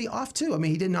seemed to be off too. I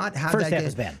mean, he did not have First that half game.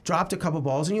 was bad. Dropped a couple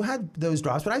balls, and you had those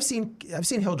drops. But I've seen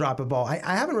Hill drop a ball. I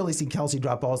haven't really seen Kelsey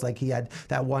drop balls like he had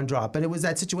that one drop. But it was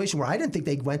that situation where I didn't think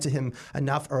they went to him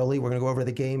enough early. We're going to go over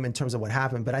the game in terms of what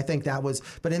happened. But I think that was.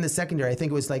 But in the secondary, I think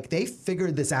it was like they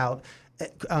figured this out.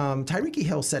 Tyreek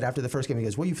Hill said after the first game, he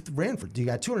goes, well, you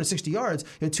got 260 yards,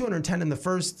 you had 210 in the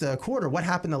first quarter. What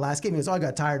happened the last game? He goes, oh, I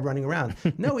got tired running around.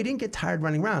 No, he didn't get tired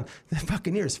running around. The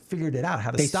Buccaneers figured it out,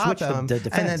 how to stop him, the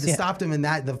defense, and then stopped him in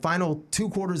the final 2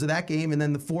 quarters of that game, and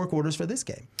then the 4 quarters for this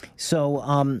game. So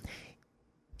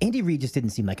Andy Reid just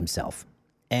didn't seem like himself.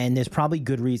 And there's probably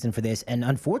good reason for this. And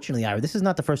unfortunately, Ira, this is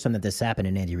not the first time that this happened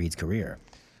in Andy Reid's career.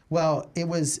 Well, it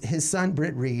was his son,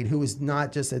 Britt Reid, who was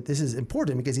not just that. This is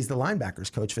important because he's the linebackers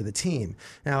coach for the team.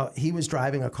 Now, he was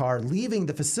driving a car leaving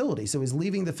the facility. So he's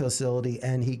leaving the facility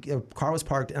and a car was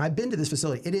parked. And I've been to this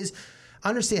facility.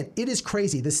 Understand, it is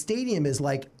crazy. The stadium is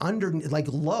like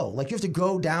low. Like you have to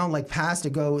go down past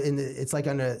to go in. It's like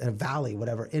in a valley,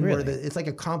 whatever. Really? It's like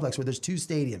a complex where there's 2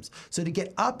 stadiums. So to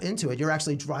get up into it, you're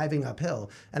actually driving uphill.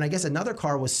 And I guess another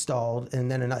car was stalled, and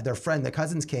then their friend, the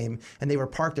cousins came, and they were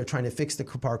parked there trying to fix the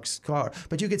park's car.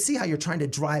 But you could see how you're trying to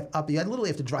drive up. You literally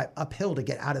have to drive uphill to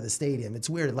get out of the stadium. It's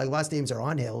weird. Like a lot of stadiums are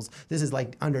on hills. This is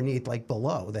like underneath, like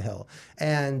below the hill,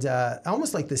 and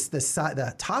almost like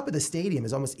the top of the stadium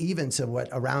is almost even to what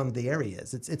around the area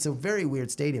is. It's a very weird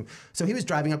stadium. So he was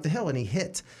driving up the hill and he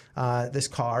hit this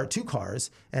car, 2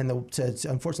 cars, and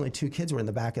unfortunately 2 kids were in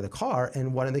the back of the car,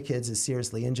 and one of the kids is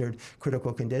seriously injured,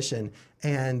 critical condition.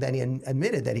 And then he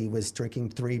admitted that he was drinking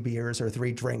 3 beers or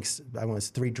 3 drinks. I want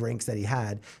 3 drinks that he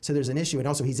had. So there's an issue. And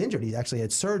also he's injured. He actually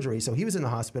had surgery. So he was in the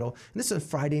hospital. And this was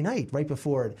Friday night, right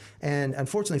before it. And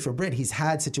unfortunately for Britt, he's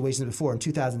had situations before. In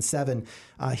 2007,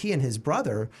 he and his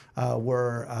brother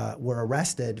were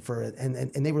arrested for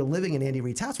and they were living in Andy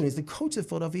Reid's house when he was the coach of the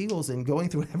Philadelphia Eagles and going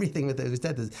through everything with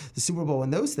the Super Bowl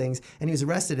and those things. And he was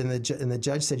arrested, and the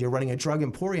judge said, "You're running a drug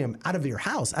emporium out of your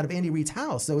house, out of Andy Reid's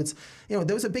house." So it's,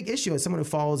 there was a big issue as someone who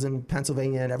follows in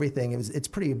Pennsylvania and everything. It's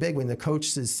pretty big when the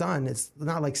coach's son, it's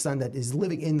not like son that is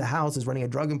living in the house, is running a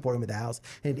drug emporium at the house,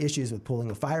 and had issues with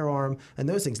pulling a firearm and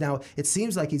those things. Now, it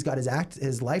seems like he's got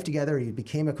his life together. He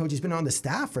became a coach. He's been on the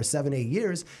staff for 7-8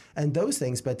 years and those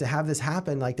things. But to have this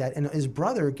happen like that, and his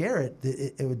brother, Garrett,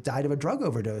 it died of a drug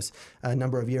overdose a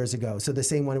number of years ago. So the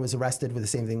same one who was arrested with the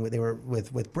same thing they were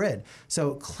with Brid.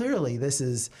 So clearly this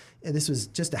was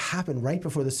just to happen right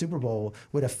before the Super Bowl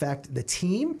would affect the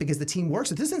team, because the team works.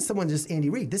 So this isn't someone just Andy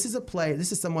Reid. This is a player.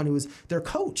 This is someone who's their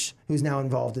coach who's now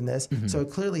involved in this. Mm-hmm. So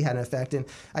it clearly had an effect. And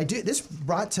this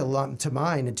brought to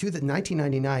mind in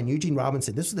 1999, Eugene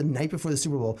Robinson. This was the night before the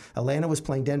Super Bowl. Atlanta was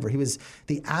playing Denver. He was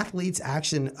the Athletes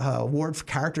Action Award for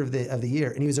Character of the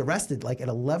Year, and he was arrested like at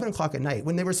 11 o'clock at night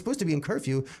when they were supposed to be in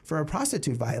curfew for a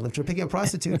prostitute violence, for picking a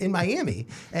prostitute in Miami.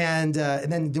 And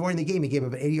then during the game, he gave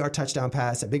up an 80-yard touchdown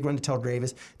pass, a big run to Tel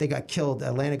Davis. They got killed.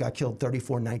 Atlanta got killed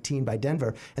 34-19 by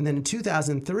Denver. And then in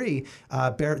 2003,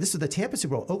 this was the Tampa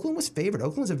Super Bowl. Oakland was favored.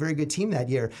 Oakland was a very good team that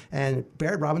year. And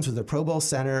Barrett Robbins was the Pro Bowl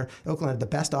center. Oakland had the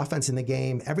best offense in the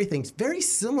game. Everything's very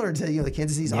similar to the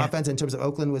Kansas City's offense in terms of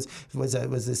Oakland was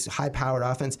this high-powered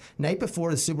offense. Night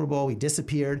before the Super Bowl, he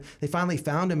disappeared. They finally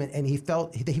found him, and he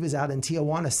felt that he was out in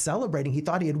Tijuana celebrating. He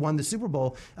thought he had won the Super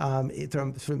Bowl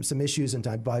from some issues and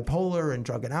bipolar and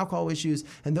drug and alcohol issues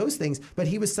and those things. But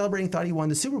he was celebrating, thought he won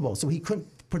the Super Bowl, so he couldn't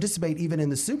participate even in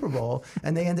the Super Bowl,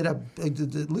 and they ended up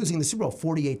losing the Super Bowl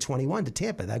 48-21 to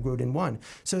Tampa. That Gruden won.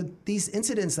 So these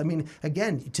incidents, I mean,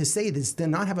 again, to say this did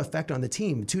not have effect on the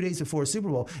team 2 days before a Super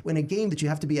Bowl in a game that you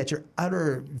have to be at your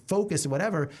utter focus or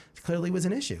whatever, clearly was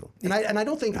an issue. And I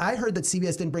don't think, I heard that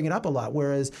CBS didn't bring it up a lot,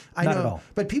 whereas I not know, at all.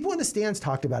 But people in the stands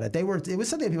talked about it. It was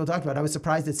something that people talked about. I was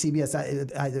surprised that CBS,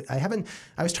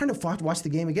 I was trying to watch the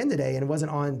game again today, and it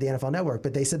wasn't on the NFL Network,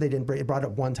 but they said they didn't it brought it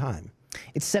up one time.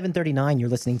 It's 7:39. You're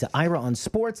listening to Ira on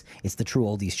Sports. It's the True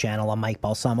Oldies channel. I'm Mike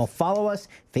Balsamo. Follow us,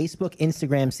 Facebook,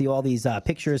 Instagram. See all these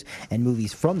pictures and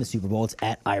movies from the Super Bowl. It's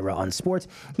at Ira on Sports.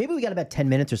 Maybe we got about 10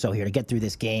 minutes or so here to get through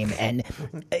this game. And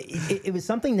it was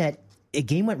something that a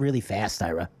game went really fast,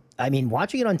 Ira. I mean,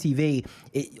 watching it on TV,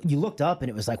 you looked up and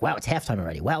it was like, wow, it's halftime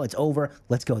already. Wow, it's over.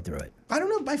 Let's go through it. I don't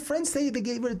know. My friends say the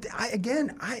game. When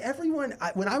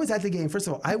I was at the game, first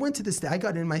of all, I went to this. I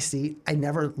got in my seat. I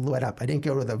never lit up. I didn't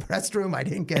go to the restroom. I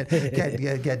didn't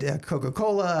get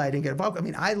Coca-Cola. I didn't get a Coke. I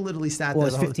mean, I literally sat there. Well,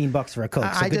 it's $15 for a Coke.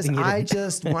 I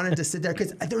just wanted to sit there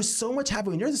because there's so much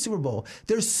happening. When you're at the Super Bowl,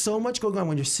 there's so much going on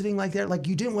when you're sitting like there. Like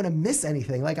you didn't want to miss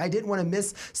anything. Like I didn't want to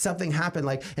miss something happen.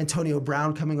 Like Antonio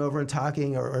Brown coming over and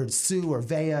talking, or Sue or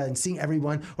Vea, and seeing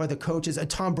everyone, or the coaches, and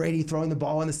Tom Brady throwing the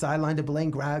ball on the sideline to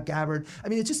Blaine Gabbert. I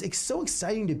mean, it's just so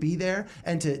exciting to be there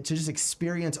and to just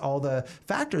experience all the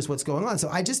factors, what's going on. So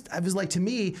I was like, to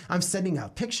me, I'm sending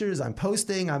out pictures, I'm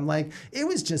posting, I'm like, it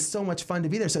was just so much fun to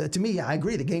be there. So to me, I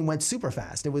agree, the game went super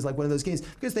fast. It was like one of those games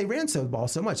because they ran the ball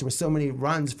so much. There were so many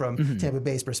runs from Tampa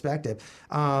Bay's perspective.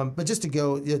 But just to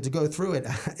go through it,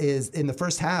 is in the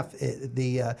first half,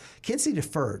 the Kansas City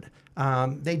deferred.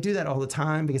 They do that all the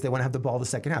time because they want to have the ball the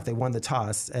second half. They won the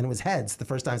toss, and it was heads the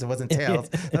first time, so it wasn't tails.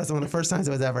 That was one of the first times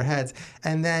it was ever heads.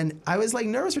 And then I was like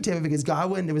nervous for Tampa because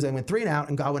Godwin, I went 3 and out,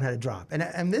 and Godwin had a drop.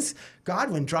 And this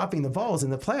Godwin dropping the balls in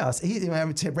the playoffs,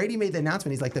 Brady made the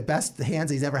announcement, he's like the best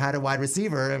hands he's ever had at wide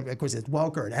receiver. And of course, it's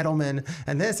Welker and Edelman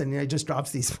and this, and he just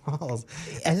drops these balls.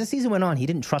 As the season went on, he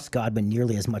didn't trust Godwin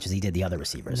nearly as much as he did the other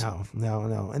receivers.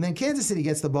 No. And then Kansas City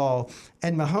gets the ball,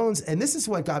 and Mahomes, and this is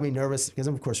what got me nervous because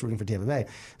I'm, of course, rooting for Tampa Bay.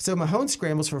 So Mahomes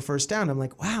scrambles for a first down. I'm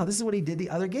like, wow, this is what he did the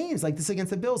other games, like this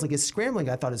against the Bills. Like his scrambling,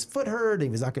 I thought his foot hurt. He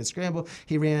was not going to scramble.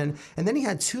 He ran. And then he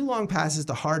had 2 long passes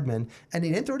to Hardman, and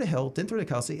he didn't throw to Hill, didn't throw to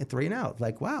Kelsey, and 3 and out.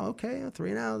 Like, wow, okay, 3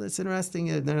 and out. That's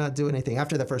interesting. They're not doing anything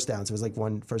after the first down. So it was like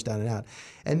 1 first down and out.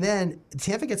 And then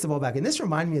Tampa gets the ball back. And this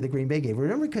reminded me of the Green Bay game.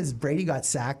 Remember, because Brady got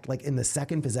sacked like in the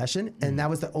second possession, and that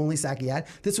was the only sack he had.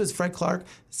 This was Fred Clark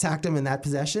sacked him in that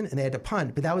possession, and they had to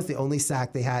punt. But that was the only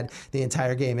sack they had the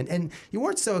entire game. And you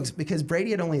weren't so, because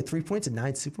Brady had only had 3 points in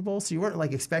 9 Super Bowls, so you weren't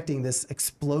like expecting this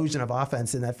explosion of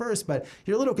offense in that first, but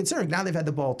you're a little concerned. Now they've had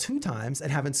the ball 2 times and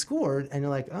haven't scored, and you're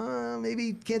like,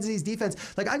 maybe Kansas City's defense.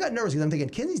 Like I got nervous because I'm thinking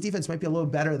Kansas City's defense might be a little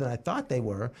better than I thought they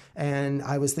were, and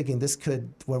I was thinking this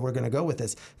could, where we're going to go with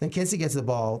this. Then Kansas City gets the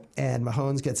ball, and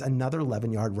Mahomes gets another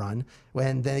 11-yard run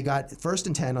when they got 1st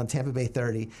and 10 on Tampa Bay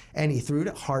 30, and he threw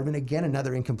to Hardman, again,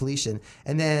 another incompletion.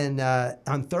 And then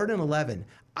on 3rd and 11,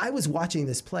 I was watching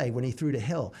this play when he threw to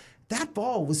Hill. That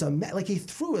ball was like he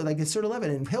threw it like it's sort of 11,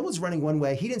 and Hill was running one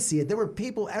way. He didn't see it. There were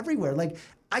people everywhere. Like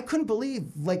I couldn't believe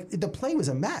like the play was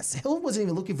a mess. Hill wasn't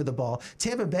even looking for the ball.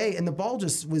 Tampa Bay, and the ball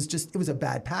was it was a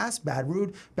bad pass, bad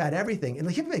route, bad everything. And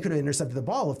like Tampa Bay could have intercepted the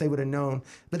ball if they would have known.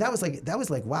 But that was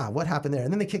like wow, what happened there?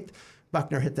 And then they kicked.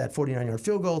 Buckner hit that 49-yard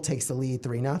field goal, takes the lead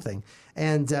 3-0.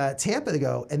 And Tampa, they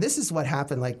go, and this is what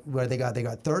happened, like where they got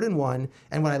 3rd and 1.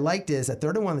 And what I liked is at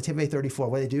 3rd and 1, the Tampa Bay 34,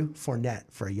 what do they do? Fournette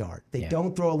for a yard. They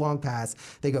don't throw a long pass.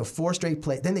 They go 4 straight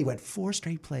plays. Then they went 4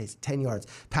 straight plays, 10 yards.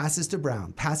 Passes to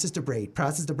Brown, passes to Braid,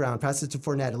 passes to Brown, passes to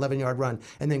Fournette, 11-yard run,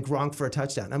 and then Gronk for a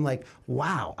touchdown. I'm like,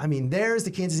 wow. I mean, there's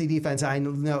the Kansas City defense I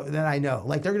know.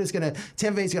 Like they're just going to,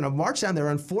 Tampa Bay's going to march down there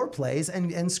on 4 plays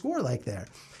and score like there.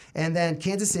 And then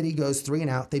Kansas City goes 3 and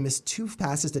out. They missed 2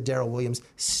 passes to Darrell Williams.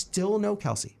 Still no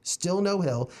Kelsey. Still no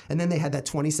Hill. And then they had that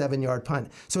 27-yard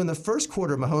punt. So in the first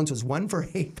quarter, Mahomes was 1 for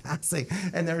 8 passing,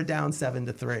 and they were down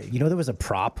 7-3. You know, there was a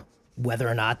prop whether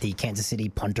or not the Kansas City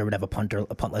punter would have a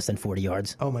punt less than 40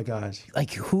 yards. Oh my gosh!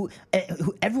 Like who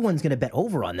everyone's going to bet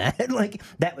over on that. Like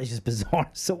that was just bizarre.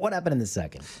 So what happened in the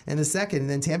second? In the second,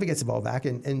 then Tampa gets the ball back,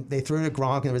 and they threw it at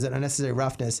Gronk, and there was an unnecessary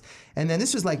roughness. And then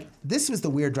this was the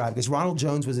weird drive because Ronald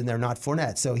Jones was in there, not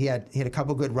Fournette. So he had a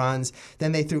couple good runs.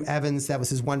 Then they threw Evans. That was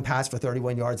his one pass for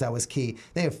 31 yards. That was key.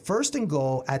 They have 1st and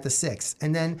goal at the 6.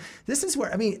 And then this is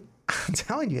where I'm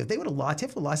telling you, if they would have lost,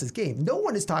 Tampa lost this game. No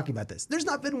one is talking about this. There's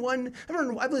not been one.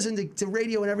 I've listened to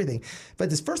radio and everything. But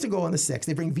this 1st and goal on the 6,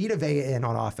 they bring Vita Vea in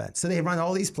on offense. So they run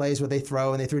all these plays where they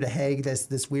throw, and they threw to Haig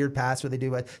this weird pass where they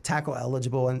do a tackle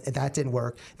eligible, and that didn't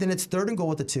work. Then it's 3rd and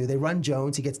goal at the 2. They run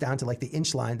Jones. He gets down to like the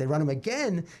inch line. They run him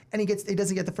again, and he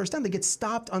doesn't get the first down. They get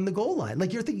stopped on the goal line.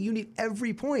 Like you're thinking you need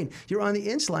every point. You're on the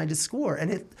inch line to score.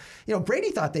 And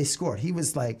Brady thought they scored. He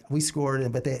was like, we scored,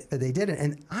 but they didn't.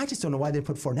 And I just don't know why they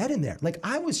put Fournette in there. Like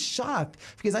I was shocked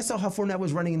because I saw how Fournette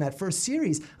was running in that first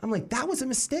series. I'm like, that was a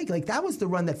mistake. Like that was the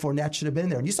run that Fournette should have been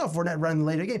there. And you saw Fournette run in the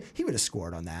later game. He would have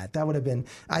scored on that. That would have been.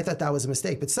 I thought that was a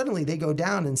mistake. But suddenly they go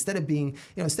down, and instead of being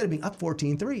up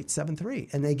 14-3, it's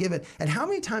 7-3, and they give it. And how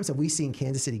many times have we seen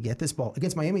Kansas City get this ball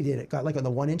against Miami? Did it got like on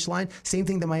the 1-inch line? Same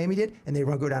thing that Miami did, and they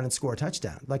go down and score a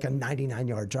touchdown, like a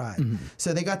 99-yard drive. Mm-hmm.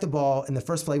 So they got the ball, and the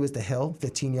first play was to Hill,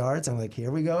 15 yards. I'm like, here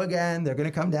we go again. They're going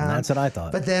to come down. And that's what I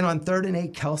thought. But then on 3rd and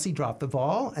 8, Kelsey dropped the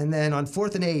ball, and then on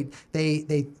 4th and 8,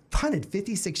 they punted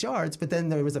 56 yards, but then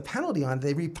there was a penalty on it.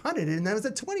 They repunted it, and that was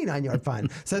a 29-yard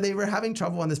punt. So they were having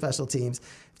trouble on the special teams.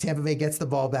 Tampa Bay gets the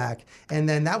ball back, and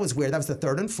then that was weird. That was the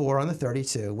 3rd and 4 on the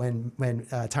 32 when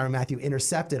Tyrann Mathieu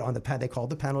intercepted on the pen. They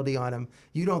called the penalty on him.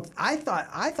 I thought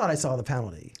I saw the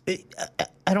penalty.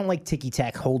 I don't like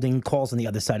ticky-tack holding calls on the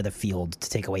other side of the field to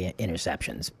take away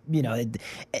interceptions.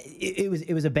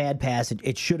 It was a bad pass.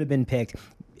 It should have been picked.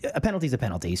 A penalty is a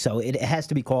penalty, so it has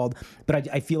to be called. But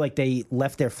I feel like they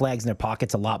left their flags in their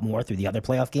pockets a lot more through the other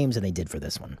playoff games than they did for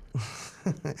this one.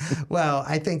 Well,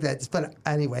 I think but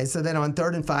anyway, so then on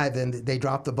 3rd and 5, then they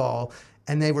dropped the ball,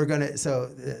 and they were going to, so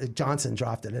Johnson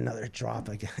dropped it, another drop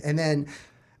again. And then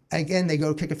again, they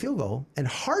go kick a field goal, and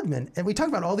Hardman, and we talk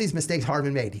about all these mistakes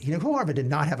Hardman made. Hardman did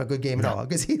not have a good game at all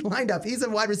because he lined up. He's a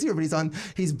wide receiver, but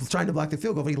he's trying to block the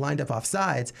field goal, but he lined up off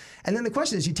sides. And then the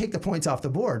question is, you take the points off the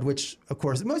board, which, of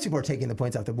course, most people are taking the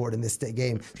points off the board in this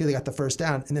game because they got the first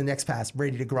down, and then the next pass,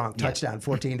 Brady to Gronk, touchdown,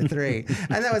 14-3.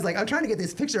 And that was like, I'm trying to get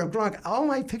this picture of Gronk, all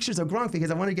my pictures of Gronk,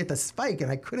 because I wanted to get the spike, and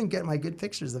I couldn't get my good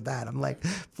pictures of that. I'm like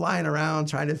flying around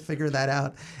trying to figure that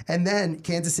out. And then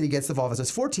Kansas City gets the ball. So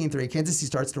it's 14-3. Kansas City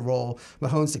starts to roll.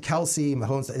 Mahomes to Kelsey.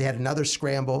 They had another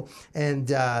scramble, and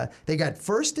they got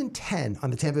 1st and 10 on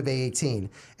the Tampa Bay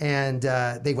 18, and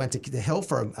they went to the Hill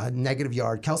for a negative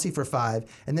yard, Kelsey for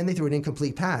 5, and then they threw an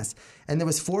incomplete pass. And there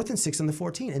was 4th and 6 on the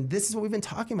 14, and this is what we've been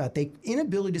talking about: the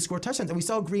inability to score touchdowns. And we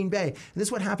saw Green Bay. And this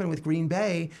is what happened with Green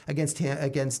Bay against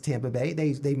Tampa Bay.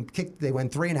 They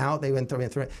went 3 and out. They went 3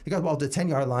 and 3. They got the ball to the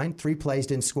 10-yard line. 3 plays,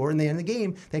 didn't score, and they end the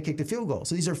game. They kicked a field goal.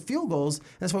 So these are field goals. And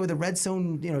that's why with the red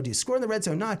zone, do you score in the red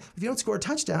zone? Not if you don't score a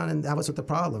touchdown, and that was what the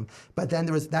problem. But then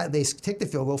there was that they take the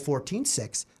field goal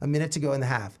 14-6, a minute to go in the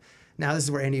half. Now this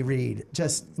is where Andy Reid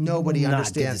nobody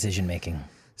understands. Not good decision making.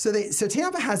 So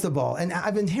Tampa has the ball, and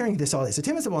I've been hearing this all day. So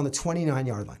Tampa has the ball on the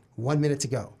 29-yard line, 1 minute to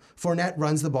go. Fournette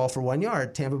runs the ball for 1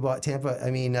 yard. Kansas City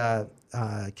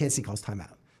calls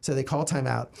timeout. So they call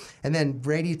timeout, and then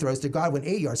Brady throws to Godwin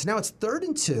 8 yards. So now it's 3rd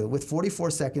and 2 with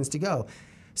 44 seconds to go.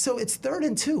 So it's 3rd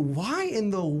and 2. Why in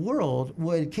the world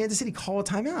would Kansas City call a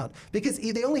timeout? Because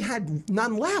they only had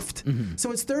none left.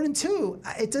 So it's 3rd and 2.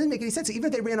 It doesn't make any sense. So even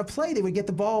if they ran a play, they would get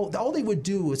the ball. All they would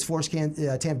do was force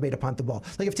Tampa Bay to punt the ball.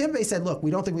 Like if Tampa Bay said, look,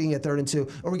 we don't think we can get 3rd and 2,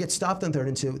 or we get stopped on 3rd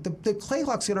and 2, the play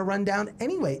clock's going to run down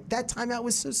anyway. That timeout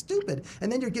was so stupid.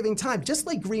 And then you're giving time, just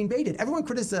like Green Bay did. Everyone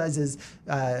criticizes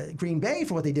Green Bay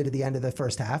for what they did at the end of the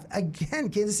first half. Again,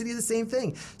 Kansas City did the same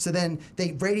thing. So then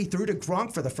Brady threw to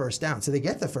Gronk for the first down. So they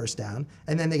get the first down,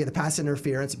 and then they get the pass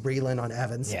interference, Breeland on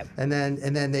Evans, and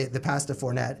then the pass to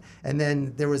Fournette, and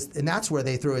that's where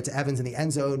they threw it to Evans in the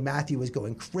end zone. Matthew was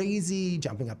going crazy,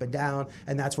 jumping up and down,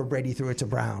 and that's where Brady threw it to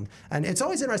Brown. And it's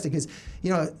always interesting because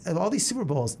of all these Super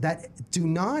Bowls that do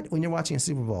not, when you're watching a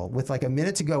Super Bowl with like a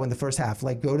minute to go in the first half,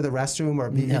 like go to the restroom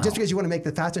just because you want to make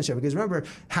the fast show. Because remember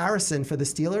Harrison for the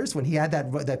Steelers when he had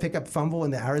that pickup fumble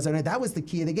in the Arizona, that was the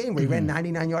key of the game where he ran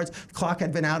 99 yards, clock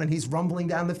had been out, and he's rumbling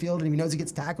down the field, and he knows he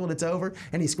gets tackled, it's over,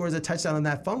 and he scores a touchdown on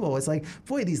that fumble. It's like,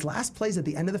 boy, these last plays at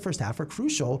the end of the first half are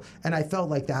crucial, and I felt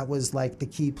like that was like the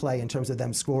key play in terms of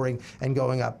them scoring and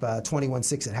going up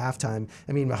 21-6 at halftime.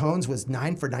 I mean, Mahomes was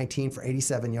 9 for 19 for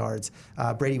 87 yards.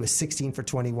 Brady was 16 for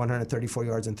 20, 134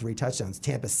 yards and 3 touchdowns.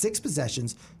 Tampa 6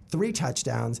 possessions, 3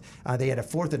 touchdowns. They had a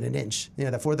 4th and an inch.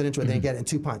 That 4th and inch where they get in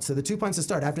 2 punts. So the 2 punts to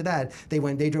start. After that,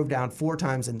 they drove down 4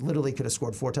 times and literally could have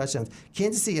scored 4 touchdowns.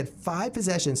 Kansas City had 5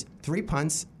 possessions, 3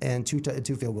 punts, and 2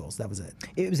 field goals. That was it.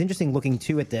 It was interesting looking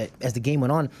too as the game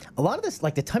went on. A lot of this,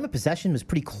 like the time of possession, was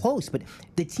pretty close, but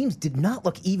the teams did not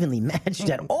look evenly matched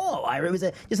at all. Ira, it was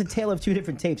just a tale of 2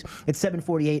 different tapes. It's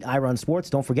 7:48 Ira on Sports.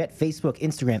 Don't forget Facebook,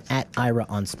 Instagram at Ira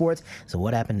on Sports. So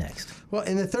what happened next? Well,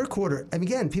 in the third quarter, and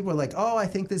again, people are like, "Oh, I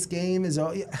think this game is."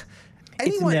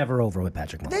 It's never over with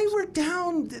Patrick Mahomes. They were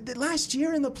down last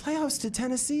year in the playoffs to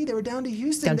Tennessee. They were down to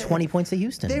Houston. Down 20 points to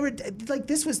Houston. They were like,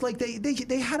 this was like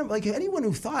they had him. Like anyone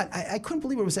who thought, I couldn't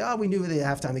believe it would say, "Oh, we knew at the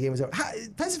halftime the game was over."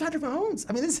 This is Patrick Mahomes.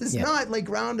 I mean, this is not like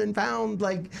ground and pound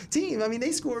like team. I mean,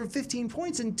 they scored 15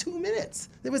 points in 2 minutes.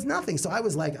 There was nothing. So I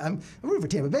was like, I'm rooting for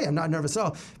Tampa Bay. I'm not nervous at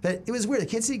all. But it was weird.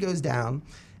 Kansas City goes down.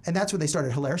 And that's when they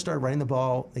started. Hilaire started running the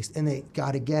ball, and they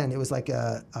got again. It was like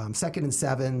a 2nd and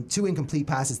 7, 2 incomplete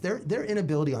passes. Their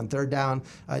inability on 3rd down,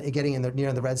 getting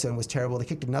near the red zone was terrible. They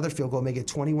kicked another field goal, make it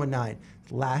 21-9.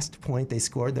 Last point they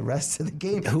scored the rest of the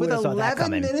game with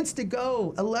 11 minutes to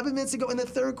go. 11 minutes to go in the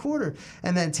third quarter,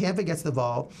 and then Tampa gets the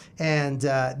ball. And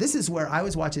this is where I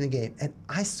was watching the game, and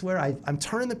I swear I'm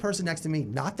turning the person next to me,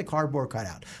 not the cardboard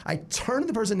cutout. I turned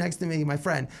the person next to me, my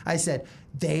friend. I said,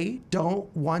 they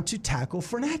don't want to tackle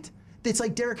Fournette. It's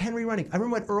like Derrick Henry running. I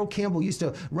remember when Earl Campbell used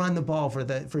to run the ball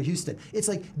for Houston. It's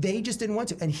like they just didn't want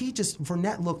to, and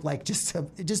Fournette looked like just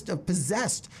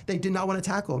possessed. They did not want to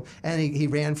tackle him, and he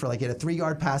ran for he had a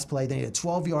 3-yard pass play, then he had a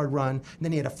 12-yard run, and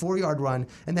then he had a 4-yard run,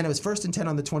 and then it was 1st and 10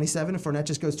 on the 27, and Fournette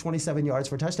just goes 27 yards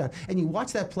for a touchdown. And you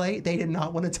watch that play, they did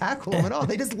not want to tackle him at all.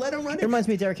 They just let him run it. It reminds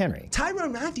me of Derrick Henry.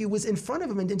 Tyrann Mathieu was in front of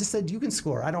him and just said, "You can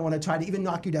score. I don't want to try to even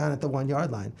knock you down at the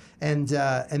 1-yard line," and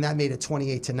that made it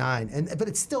 28-9. But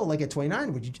it's still like at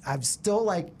 29. I'm still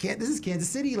like, this is Kansas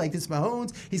City, like this is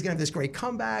Mahomes. He's going to have this great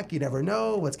comeback. You never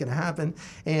know what's going to happen.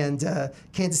 And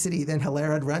Kansas City, then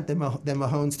Hilaire had run, then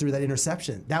Mahomes threw that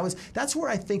interception. That's where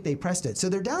I think they pressed it. So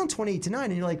they're down 28-9,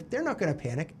 and you're like, they're not going to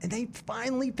panic. And they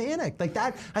finally panicked. Like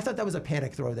that, I thought that was a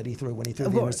panic throw that he threw when he threw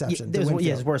the interception.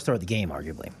 His worst throw of the game,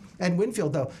 arguably. And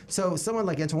Winfield, though, so someone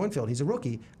like Antoine Winfield, he's a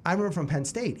rookie. I remember from Penn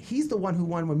State. He's the one who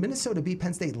won when Minnesota beat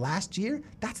Penn State last year.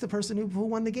 That's the person who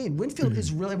won the game. Winfield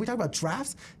is really, we talk about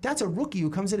drafts, that's a rookie who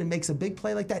comes in and makes a big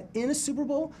play like that in a Super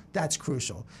Bowl. That's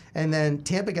crucial. And then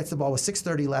Tampa gets the ball with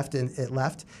 6:30 left in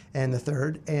the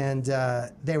third, and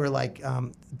they were like,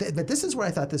 but this is where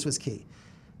I thought this was key.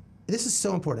 This is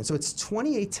so important. So it's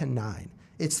 28-9.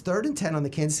 It's 3rd and 10 on the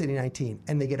Kansas City 19,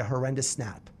 and they get a horrendous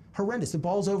snap. Horrendous. The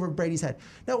ball's over Brady's head.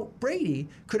 Now, Brady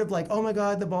could have oh my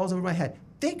God, the ball's over my head.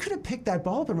 They could have picked that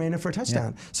ball up and ran it for a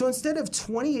touchdown. Yeah. So instead of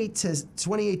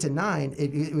 28-9,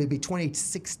 it would be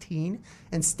 28-16.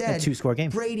 Instead, a 2-score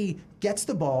game. Brady gets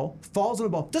the ball, falls on the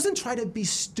ball, doesn't try to be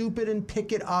stupid and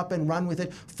pick it up and run with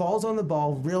it, falls on the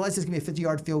ball, realizes it's going to be a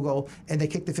 50-yard field goal, and they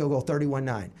kick the field goal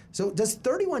 31-9. So does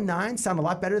 31-9 sound a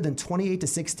lot better than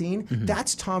 28-16? Mm-hmm.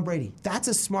 That's Tom Brady. That's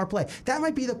a smart play. That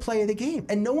might be the play of the game.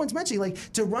 And no one's mentioning,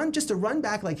 to run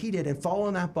back like he did and fall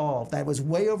on that ball that was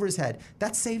way over his head,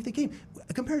 that saved the game.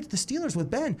 compared to the Steelers with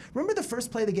Ben. Remember the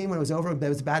first play of the game when it was over, it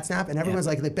was a bad snap, and everyone's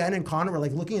like, Ben and Connor were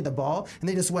like looking at the ball, and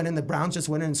they just went in, the Browns just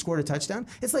went in and scored a touchdown.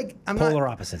 It's like, Polar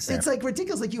opposites there. It's like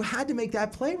ridiculous. Like, you had to make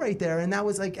that play right there, and that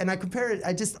was like, and I compare it,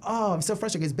 I'm so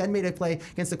frustrated because Ben made a play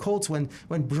against the Colts when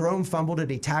Jerome fumbled it,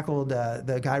 he tackled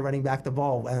the guy running back the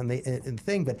ball in the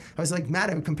thing, but I was like mad.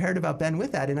 I compared about Ben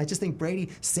with that, and I just think Brady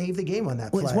saved the game on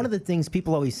that play. It's one of the things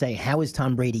people always say, how is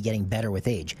Tom Brady getting better with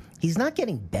age? He's not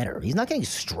getting better. He's not getting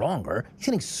stronger. He's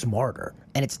getting smarter.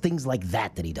 And it's things like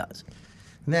that he does.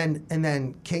 And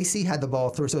then KC had the ball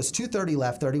through, so it's 2:30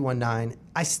 left, 31-9.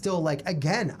 I still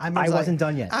I wasn't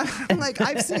done yet. I'm like,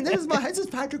 I've seen this is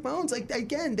Patrick Mahomes. Like,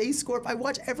 again, they score. I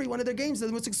watch every one of their games. They're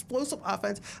the most explosive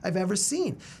offense I've ever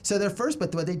seen. So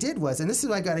but what they did was, and this is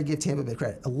what I got to give Tampa a bit of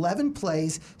credit. 11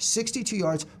 plays, 62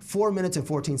 yards, 4 minutes and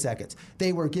 14 seconds.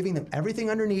 They were giving them everything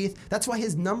underneath. That's why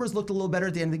his numbers looked a little better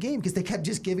at the end of the game, because they kept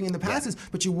just giving him the passes,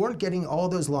 but you weren't getting all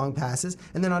those long passes.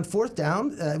 And then on fourth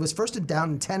down, it was first and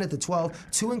down and 10 at the 12,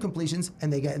 2 incompletions,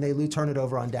 and they turn it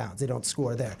over on downs. They don't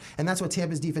score there, and that's what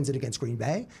Tampa's defense did against Green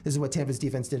Bay. This is what Tampa's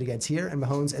defense did against here, and the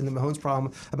Mahomes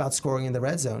problem about scoring in the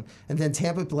red zone. And then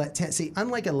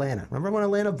unlike Atlanta, remember when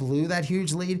Atlanta blew that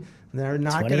huge lead? They're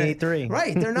not going to.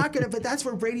 Right, they're not going to. But that's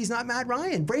where Brady's not Matt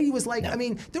Ryan. Brady was like, no. I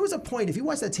mean, there was a point. If you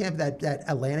watch that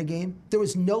Atlanta game, there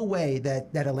was no way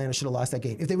that Atlanta should have lost that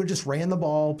game. If they would just ran the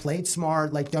ball, played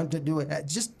smart, like don't do it,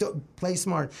 just don't play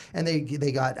smart. And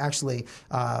they got actually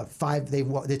 5.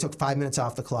 They took 5 minutes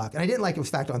off the clock. And I didn't like it. In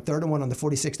fact, on 3rd and 1 on the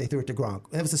 46, they threw it to Gronk.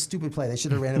 That was a stupid play. They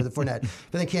should have ran it with the Fournette.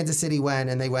 But then Kansas City went,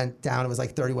 and they went down. It was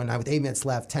like 31-9 with 8 minutes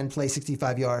left, 10 plays,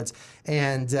 65 yards,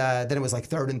 and then it was like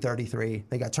 3rd and 33.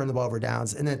 They got turned the ball over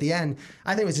downs, and then at the end,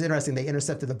 I think it was just interesting. They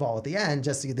intercepted the ball at the end.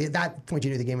 Just at that point, you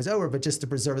knew the game was over, but just to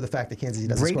preserve the fact that Kansas City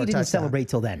doesn't score a touchdown. Brady didn't celebrate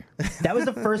till then. That was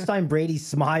the first time Brady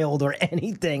smiled or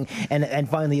anything, and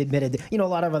finally admitted. A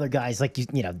lot of other guys, like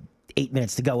 8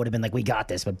 minutes to go, would have been like, "We got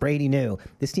this," but Brady knew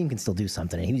this team can still do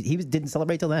something, and he didn't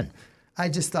celebrate till then. I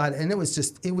just thought, and it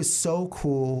was so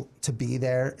cool to be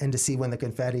there and to see when the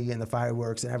confetti and the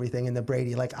fireworks and everything, and the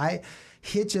Brady,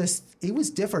 it was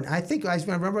different. I think I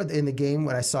remember in the game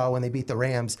when I saw when they beat the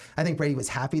Rams, I think Brady was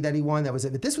happy that he won. That was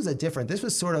it. But this was this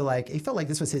was sort of like, he felt like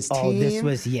this was his team. Oh, this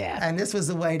was, yeah. And this was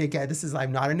the way to get,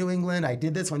 I'm not in New England. I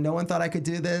did this when no one thought I could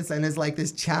do this. And it's like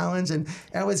this challenge. And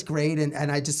it was great. And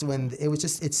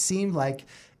it seemed like,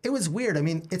 it was weird. I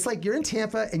mean, it's like you're in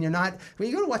Tampa and you're not. When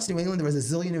you go to watch New England, there was a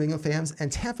zillion New England fans,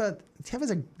 and Tampa's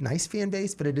a nice fan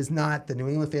base, but it is not the New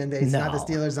England fan base. It's not the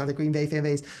Steelers, not the Green Bay fan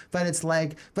base. But it's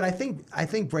like, I think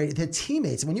Brady, the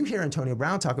teammates. When you hear Antonio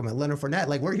Brown talking about Leonard Fournette,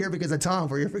 like, we're here because of Tom.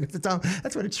 We're here because of Tom.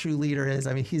 That's what a true leader is.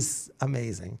 I mean, he's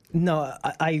amazing. No,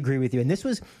 I agree with you. And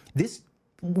this.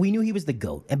 We knew he was the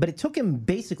GOAT, but it took him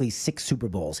basically 6 Super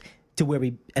Bowls to where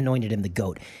we anointed him the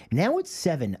GOAT. Now it's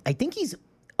 7. I think he's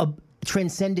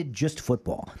transcended just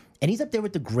football. And he's up there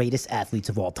with the greatest athletes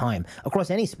of all time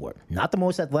across any sport. Not the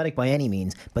most athletic by any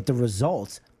means, but the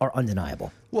results are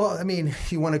undeniable. Well, I mean,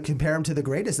 you want to compare him to the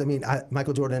greatest. I mean,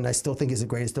 Michael Jordan, I still think is the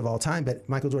greatest of all time, but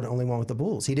Michael Jordan only won with the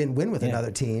Bulls. He didn't win with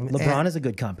another team. LeBron is a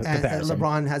good comparison. And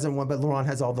LeBron hasn't won, but LeBron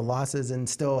has all the losses and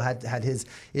still had his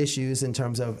issues in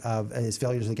terms of his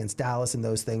failures against Dallas and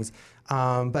those things.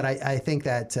 But I think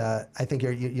that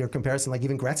your comparison, like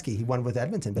even Gretzky, he won with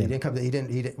Edmonton, but he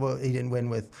didn't win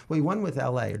with. Well, he won with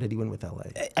LA, or did he win with LA?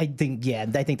 I think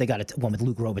they got one with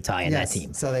Luc Robitaille in that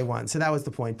team. So they won. So that was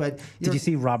the point. But did you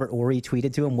see Robert Horry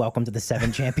tweeted to him, "Welcome to the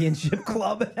 7 championship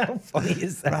club"? How funny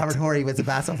is that? Robert Horry was a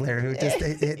basketball player who just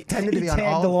it tended to be on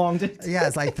all.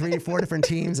 It's like 3 or 4 different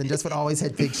teams, and just would always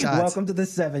hit big shots. Welcome to the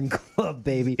 7 club,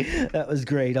 baby. That was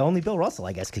great. Only Bill Russell,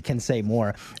 I guess, can say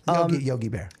more. Yogi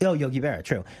Bear. Oh, Yogi Bear,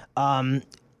 true.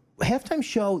 Halftime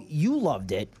show, you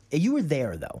loved it. You were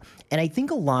there, though. And I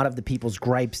think a lot of the people's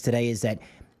gripes today is that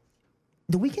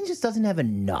The Weeknd just doesn't have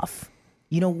enough.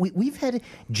 We've had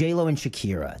J-Lo and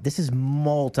Shakira. This is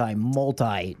multi,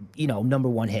 number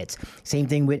 1 hits. Same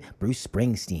thing with Bruce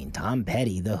Springsteen, Tom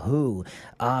Petty, The Who.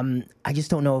 I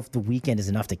just don't know if The Weeknd is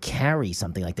enough to carry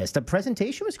something like this. The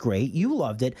presentation was great. You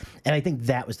loved it. And I think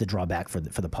that was the drawback for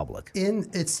the public.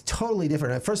 It's totally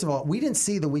different. First of all, we didn't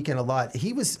see The Weeknd a lot.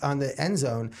 He was on the end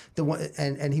zone,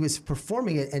 and he was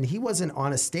performing it, and he wasn't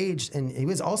on a stage. And he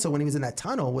was also, when he was in that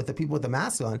tunnel with the people with the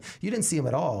masks on, you didn't see him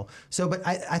at all. So, but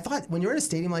I thought when you're in a a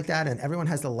stadium like that and everyone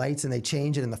has the lights and they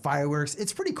change it and the fireworks,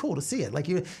 it's pretty cool to see it. Like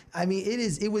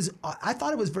I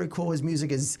thought it was very cool. His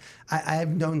music is, I've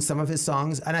known some of his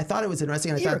songs and I thought it was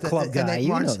interesting. You're a club guy, you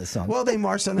know the songs. Well, they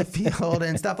marched on the field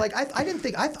and stuff. Like I didn't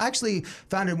think, I actually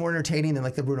found it more entertaining than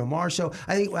like the Bruno Mars show.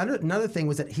 I think another thing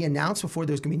was that he announced before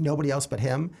there was going to be nobody else but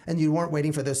him, and you weren't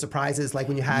waiting for those surprises like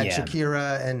when you had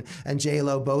Shakira and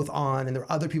J-Lo both on, and there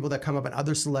were other people that come up and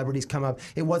other celebrities come up.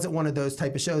 It wasn't one of those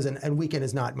type of shows, and Weeknd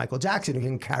is not Michael Jackson who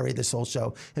can carry this whole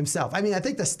show himself. I mean, I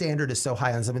think the standard is so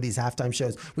high on some of these halftime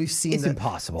shows. We've seen it's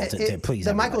impossible to please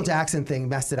the everybody. Michael Jackson thing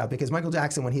messed it up because Michael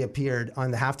Jackson, when he appeared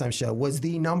on the halftime show, was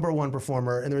the #1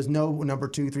 performer, and there was no number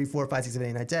 2, 3, 4, 5, 6, 7,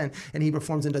 8, 9, 10, and he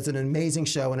performs and does an amazing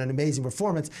show and an amazing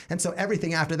performance, and so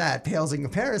everything after that pales in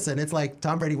comparison. It's like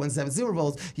Tom Brady won 7 Super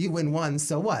Bowls, you win 1,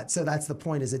 so what? So that's the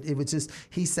point. Is it was just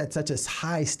he set such a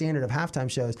high standard of halftime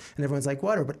shows, and everyone's like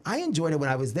whatever. But I enjoyed it when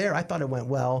I was there. I thought it went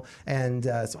well, and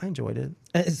so I enjoyed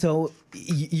it. So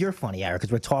you're funny, Eric,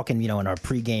 because we're talking, in our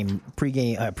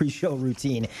pre-show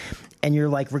routine, and you're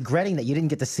like regretting that you didn't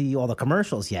get to see all the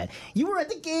commercials yet. You were at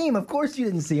the game, of course you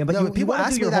didn't see them, but no, people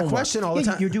ask me that question all the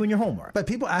time. You're doing your homework. But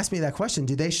people ask me that question: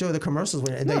 do they show the commercials?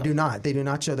 And No. they do not. They do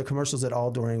not show the commercials at all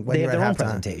during when They you're have their own at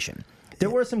halftime. presentation. There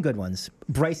were some good ones.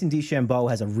 Bryson DeChambeau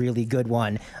has a really good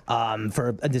one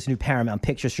for this new Paramount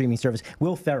Picture streaming service.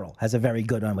 Will Ferrell has a very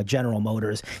good one with General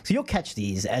Motors. So you'll catch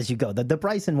these as you go. The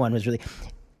Bryson one was really...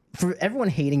 For everyone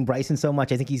hating Bryson so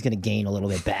much, I think he's going to gain a little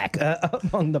bit back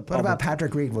among the public. What about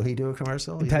Patrick Reed? Will he do a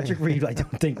commercial? Patrick Reed, I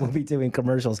don't think will be doing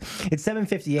commercials. It's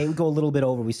 7:58. We go a little bit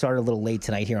over. We started a little late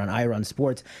tonight here on iRun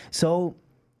Sports. So...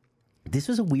 this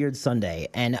was a weird Sunday,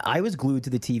 and I was glued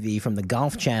to the TV from the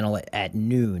Golf Channel at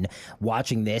noon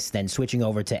watching this, then switching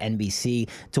over to NBC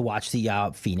to watch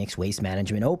the Phoenix Waste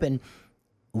Management Open.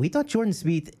 We thought Jordan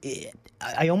Spieth,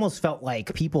 I almost felt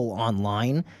like people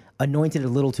online anointed it a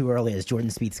little too early as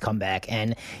Jordan Spieth's comeback,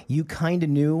 and you kind of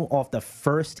knew off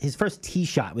his first tee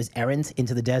shot was errant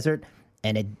into the desert,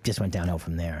 and it just went downhill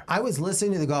from there. I was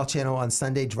listening to the Golf Channel on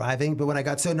Sunday driving, but when I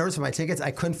got so nervous for my tickets,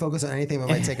 I couldn't focus on anything but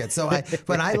my tickets. So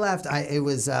when I left, it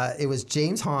was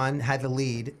James Hahn had the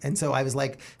lead, and so I was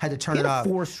like had to turn He it had off. a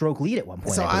 4-stroke lead at one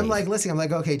point. So I I'm believe. like listening. I'm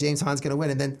like, okay, James Hahn's going to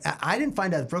win, and then I didn't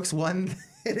find out Brooks won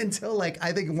it until like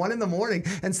I think 1 a.m,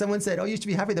 and someone said, "Oh, you should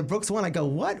be happy that Brooks won." I go,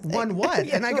 "What? Won what?"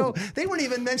 And I go, "They weren't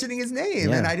even mentioning his name,"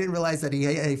 Yeah. and I didn't realize that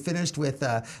he finished with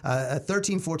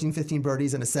 13, 14, 15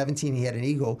 birdies and a 17. He had an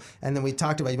eagle, and then we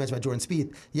talked about you mentioned about Jordan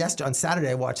Spieth. Yesterday on Saturday,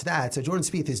 I watched that. So Jordan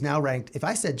Spieth is now ranked. If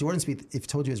I said Jordan Spieth, if I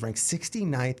told you he was ranked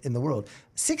 69th in the world,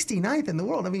 69th in the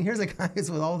world. I mean, here's a guy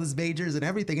who's with all his majors and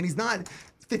everything, and he's not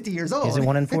 50 years old. He's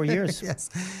won in 4 years.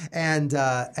 Yes, and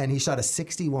he shot a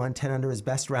 61, 10 under his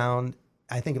best round,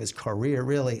 I think, of his career,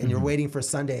 really. And you're waiting for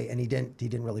Sunday, and he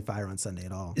didn't really fire on Sunday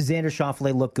at all. Xander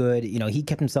Schauffele looked good. He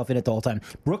kept himself in it the whole time.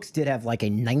 Brooks did have like a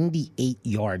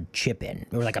 98-yard chip in,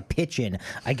 or like a pitch in,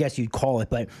 I guess you'd call it,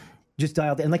 but just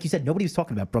dialed in. And like you said, nobody was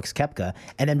talking about Brooks Koepka,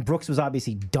 and then Brooks was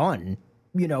obviously done.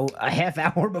 A half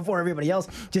hour before everybody else,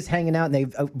 just hanging out, and they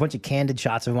a bunch of candid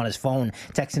shots of him on his phone,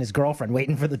 texting his girlfriend,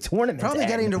 waiting for the tournament. Probably to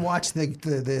getting end. to watch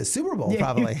the Super Bowl,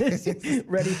 probably.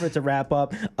 Ready for it to wrap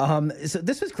up. So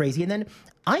this was crazy. And then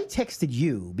I texted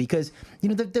you because,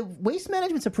 the Waste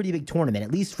Management's a pretty big tournament,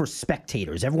 at least for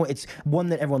spectators. It's one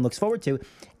that everyone looks forward to.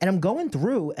 And I'm going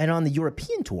through, and on the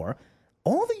European tour,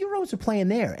 all the Euros are playing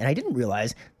there, and I didn't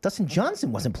realize Dustin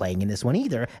Johnson wasn't playing in this one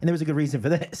either, and there was a good reason for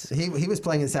this. He was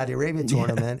playing in the Saudi Arabia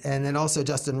tournament, and then also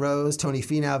Justin Rose, Tony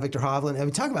Finau, Victor Hovland. And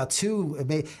we talk about two,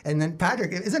 and then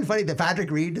Patrick. Isn't it funny that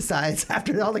Patrick Reed decides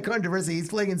after all the controversy he's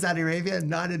playing in Saudi Arabia and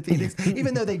not in Phoenix,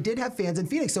 even though they did have fans in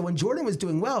Phoenix. So when Jordan was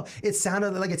doing well, it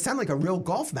sounded like a real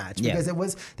golf match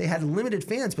because they had limited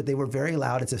fans, but they were very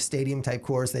loud. It's a stadium type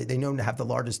course. They know them to have the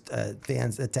largest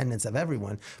fans attendance of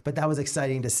everyone. But that was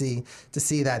exciting to see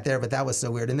that there. But that was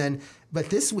so weird. But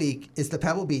this week is the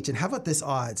Pebble Beach, and how about this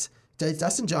odds?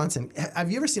 Dustin Johnson. Have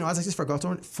you ever seen odds like this for a golf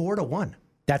tournament? 4-1.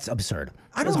 That's absurd.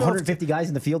 I There's don't know 150 guys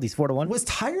in the field. He's 4-1. Was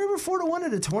Tiger ever 4-1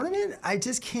 at a tournament? I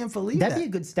just can't believe That'd that. be a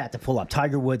good stat to pull up.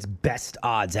 Tiger Woods' best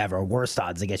odds ever, worst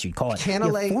odds, I guess you'd call it.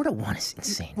 Cantlay, 4-1 is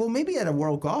insane. Well, maybe at a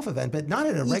World Golf event, but not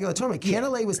at a regular tournament.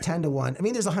 Cantlay was 10-1. I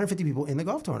mean, there's 150 people in the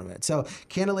golf tournament, so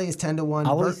Cantlay is 10-1.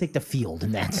 I'll always take the field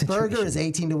in that situation. Berger is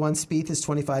 18-1. Spieth is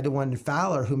 25-1. And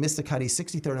Fowler, who missed the cut, he's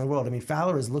 63rd in the world. I mean,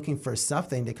 Fowler is looking for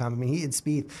something to come. I mean, he and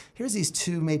Spieth. Here's these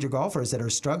two major golfers that are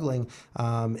struggling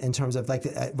in terms of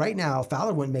right now.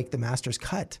 Fowler wouldn't make the Masters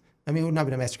cut. I mean, he would not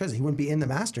be the Masters because he wouldn't be in the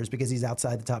Masters because he's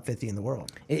outside the top 50 in the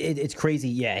world. It's crazy.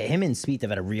 Yeah, him and Spieth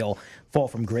have had a real fall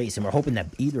from grace, and we're hoping that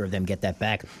either of them get that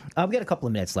back. We got a couple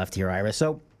of minutes left here, Ira.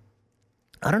 So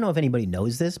I don't know if anybody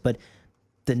knows this, but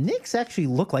the Knicks actually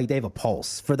look like they have a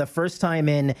pulse for the first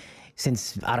time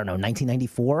since, I don't know,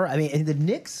 1994. I mean, the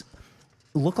Knicks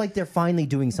look like they're finally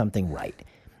doing something right.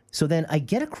 So then I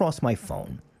get across my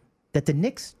phone that the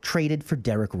Knicks traded for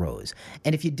Derrick Rose.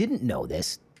 And if you didn't know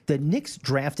this, the Knicks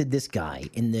drafted this guy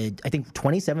in the, I think,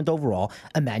 27th overall,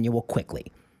 Emmanuel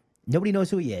Quickley. Nobody knows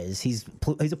who he is. He's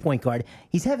a point guard.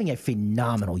 He's having a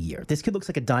phenomenal year. This kid looks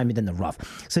like a diamond in the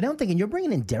rough. So now I'm thinking, you're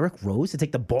bringing in Derrick Rose to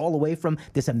take the ball away from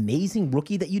this amazing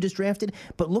rookie that you just drafted.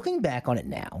 But looking back on it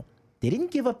now, they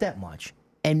didn't give up that much.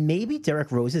 And maybe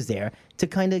Derrick Rose is there to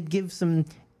kind of give some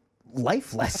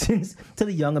life lessons to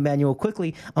the young Emmanuel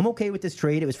Quickley. I'm okay with this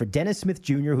trade. It was for Dennis Smith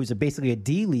Jr., who's basically a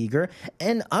D-leaguer.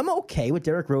 And I'm okay with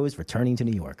Derrick Rose returning to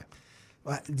New York.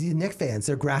 The Knicks fans,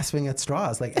 they're grasping at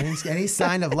straws. Like any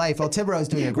sign of life. Well, Thibodeau's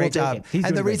doing a great job.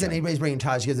 And the reason anybody's bringing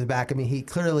Taj Gibbs back, I mean,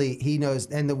 he knows.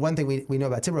 And the one thing we know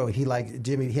about Thibodeau,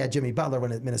 he had Jimmy Butler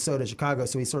when at Minnesota, Chicago,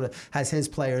 so he sort of has his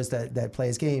players that play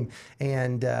his game.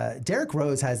 And Derrick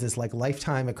Rose has this like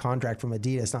lifetime contract from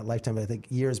Adidas, not lifetime, but I think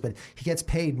years. But he gets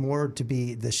paid more to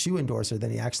be the shoe endorser than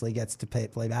he actually gets to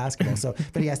play basketball. So,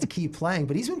 but he has to keep playing.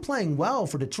 But he's been playing well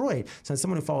for Detroit. So as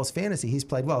someone who follows fantasy, he's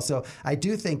played well. So I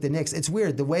do think the Knicks. It's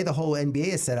weird the way the whole NBA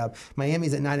is set up.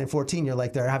 Miami's at 9-14. You're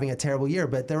like they're having a terrible year,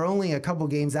 but they're only a couple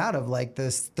games out of like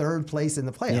this third place in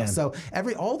the playoffs. Yeah. So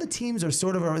all the teams are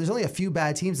sort of. There's only a few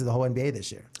bad teams in the whole NBA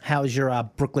this year. How's your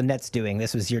Brooklyn Nets doing?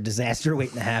 This was your disaster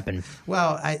waiting to happen.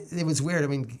 Well, it was weird. I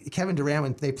mean, Kevin Durant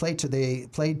when they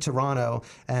played Toronto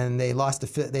and they lost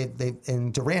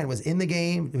and Durant was in the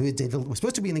game. He was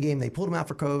supposed to be in the game. They pulled him out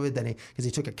for COVID. Then because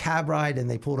he took a cab ride and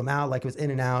they pulled him out like it was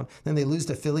in and out. Then they lose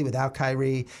to Philly without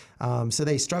Kyrie. So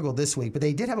they struggled this week, but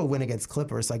they did have a win against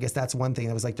Clippers. So I guess that's one thing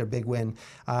that was like their big win.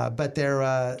 But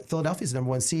they're Philadelphia's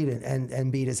number one seed, and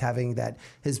Embiid is having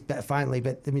finally.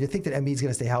 But I mean, to think that Embiid's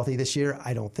going to stay healthy this year,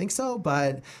 I don't think so.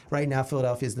 But right now,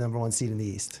 Philadelphia is the number one seed in the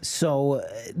East. So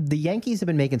the Yankees have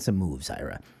been making some moves,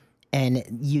 Ira. And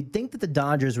you'd think that the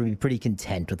Dodgers would be pretty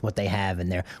content with what they have in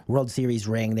their World Series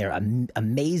ring, their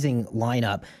amazing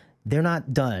lineup. They're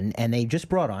not done, and they just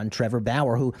brought on Trevor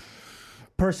Bauer, who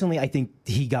personally I think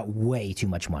he got way too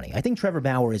much money. I think Trevor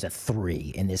Bauer is a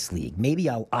 3 in this league, maybe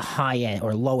a high end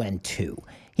or low end 2.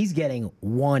 He's getting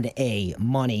 1A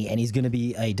money, and he's going to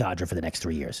be a Dodger for the next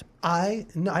 3 years. I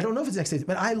don't know if it's next season,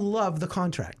 but I love the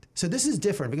contract. So this is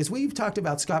different because we've talked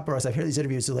about Scott Boras. I've heard these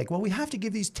interviews. They're like, well, we have to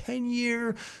give these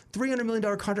 10-year, $300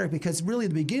 million contract because really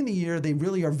at the beginning of the year, they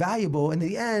really are valuable. And in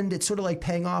the end, it's sort of like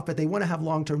paying off, but they want to have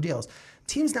long-term deals.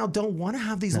 Teams now don't want to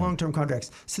have these long-term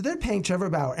contracts. So they're paying Trevor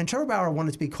Bauer. And Trevor Bauer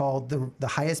wanted to be called the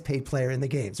highest paid player in the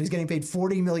game. So he's getting paid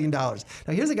 $40 million. Now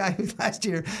here's a guy who last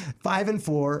year,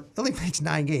 5-4, only played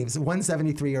 9 games,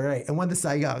 173 ERA, and won the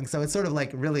Cy Young. So it's sort of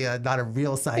like really not a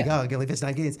real Cy Young. He only pitched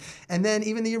 9 games. And then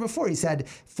even the year before, he's had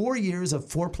 4 years of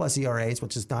 4+ ERAs,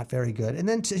 which is not very good. And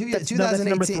then 2018. That's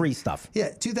number 3 stuff.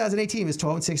 Yeah, 2018 was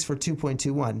 12-6 for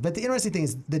 2.21. But the interesting thing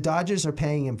is the Dodgers are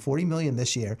paying him $40 million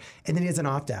this year, and then he has an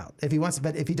opt-out.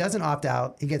 But if he doesn't opt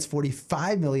out, he gets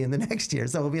 $45 million the next year.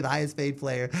 So he'll be the highest paid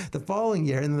player the following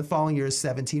year, and then the following year is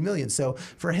 $17 million. So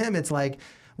for him, it's like,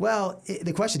 well,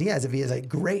 the question he has, if he has a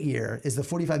great year, is the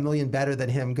 $45 million better than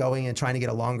him going and trying to get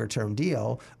a longer term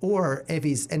deal? Or if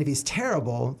he's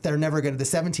terrible, they're never going to, the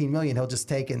 $17 million he'll just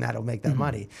take and that'll make that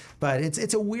money. But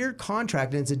it's a weird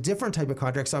contract and it's a different type of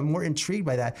contract. So I'm more intrigued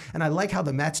by that. And I like how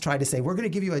the Mets tried to say, we're going to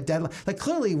give you a deadline. Like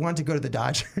clearly he wanted to go to the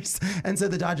Dodgers. And so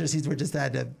the Dodgers,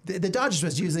 the Dodgers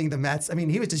was using the Mets. I mean,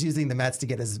 he was just using the Mets to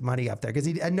get his money up there because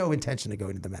he had no intention of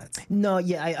going to the Mets. No,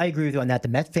 yeah, I agree with you on that. The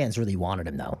Mets fans really wanted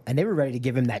him though. And they were ready to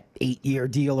give him that 8-year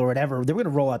deal or whatever. They were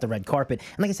going to roll out the red carpet.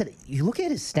 And like I said, you look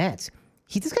at his stats.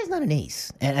 This guy's not an ace.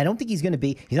 And I don't think he's going to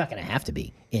be. He's not going to have to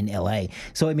be in L.A.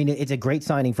 So, I mean, it's a great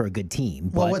signing for a good team.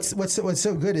 But well, what's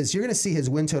so good is you're going to see his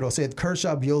win total. So you have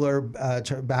Kershaw,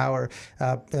 Buehler, Bauer,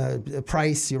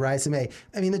 Price, Urias May.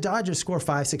 I mean, the Dodgers score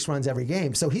 5-6 runs every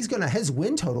game. So his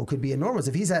win total could be enormous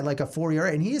if he's at like a 4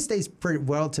 ERA. And he stays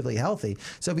relatively healthy.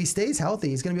 So if he stays healthy,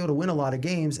 he's going to be able to win a lot of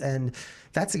games. And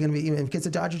that's going to be even because the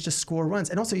Dodgers just score runs.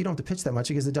 And also, you don't have to pitch that much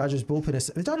because the Dodgers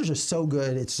bullpen the Dodgers are so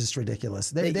good, it's just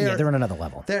ridiculous. They're on another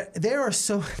level.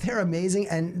 They're amazing,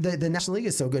 and the National League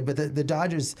is so good. But the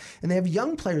Dodgers, and they have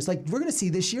young players. Like we're going to see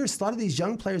this year, a lot of these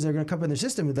young players that are going to come in their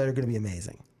system that are going to be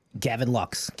amazing. Gavin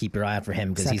Lux, keep your eye out for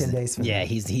him because he's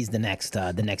the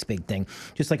next big thing.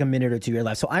 Just like a minute or two here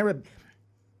left. So Ira,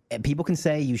 people can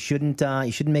say you shouldn't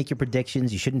make your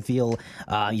predictions. You shouldn't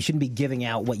be giving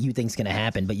out what you think's going to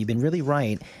happen. But you've been really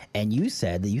right, and you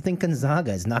said that you think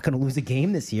Gonzaga is not going to lose a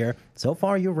game this year. So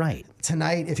far, you're right.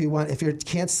 Tonight, if you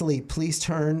can't sleep, please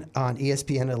turn on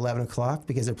ESPN at 11 o'clock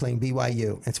because they're playing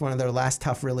BYU. It's one of their last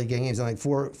tough really games. Only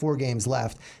four games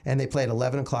left, and they play at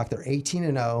 11 o'clock. They're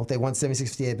 18-0. They won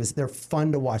 76-58, but they're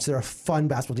fun to watch. They're a fun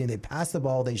basketball team. They pass the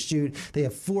ball, they shoot. They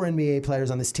have 4 NBA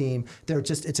players on this team.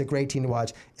 It's a great team to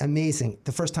watch. Amazing.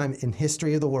 The first time in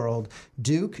history of the world,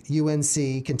 Duke,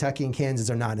 UNC, Kentucky, and Kansas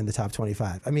are not in the top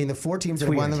 25. I mean, the 4 teams that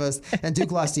have won the most, and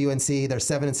Duke lost to UNC. They're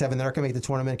 7-7. They're not going to make the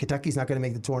tournament. Kentucky's not going to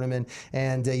make the tournament,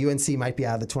 and UNC might be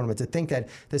out of the tournament. To think that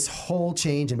this whole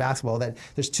change in basketball, that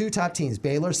there's 2 top teams,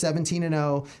 Baylor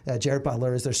 17-0, Jarrett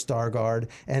Butler is their star guard,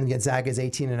 and Gonzaga is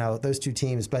 18-0. Those 2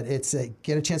 teams, but it's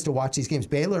get a chance to watch these games.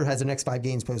 Baylor has their next 5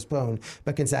 games postponed,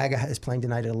 but Gonzaga is playing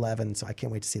tonight at 11, so I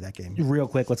can't wait to see that game. Real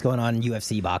quick, what's going on in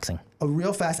UFC boxing?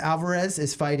 Real fast, Alvarez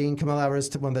is fighting Canelo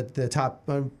Alvarez, one of the top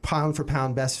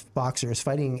pound-for-pound best boxers,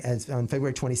 fighting on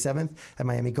February 27th at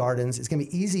Miami Gardens. It's going to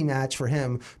be an easy match for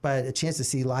him, but a chance to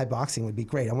see live boxing would be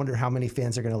great. I wonder how many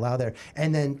fans are going to allow there.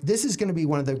 And then this is going to be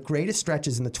one of the greatest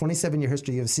stretches in the 27-year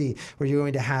history of UFC, where you're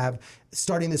going to have,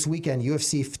 starting this weekend,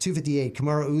 UFC 258,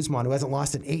 Kamaru Usman, who hasn't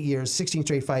lost in 8 years, 16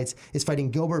 straight fights, is fighting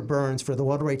Gilbert Burns for the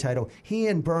welterweight title. He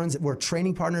and Burns were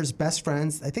training partners, best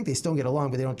friends. I think they still get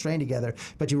along, but they don't train together.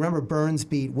 But you remember Burns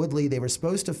beat Woodley. They were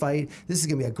supposed to fight. This is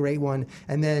going to be a great one.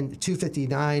 And then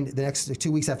 259, the next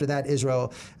 2 weeks after that,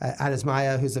 Israel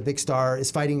Adesanya, who's a big star,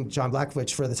 is fighting John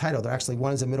Blachowicz for the title. They're actually,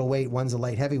 one is a middleweight, one's a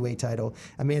light heavyweight title.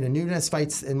 Amanda Nunes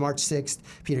fights in March 6th.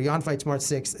 Peter Yan fights March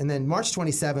 6th. And then March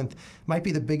 27th might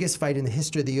be the biggest fight in the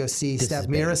history of the UFC. Steph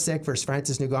Mirasic versus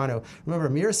Francis Ngannou. Remember,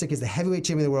 Mirasic is the heavyweight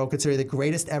champion of the world, considered the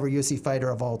greatest ever UFC fighter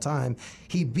of all time.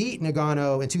 He beat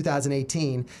Ngannou in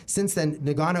 2018. Since then,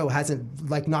 Ngannou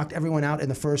hasn't knocked everyone out in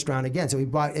the first round again. So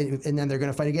and then they're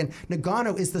going to fight again.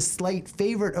 Ngannou is the slight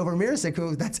favorite over Mirasic,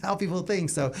 who that's how people think.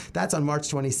 So that's on March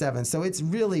 27th. So it's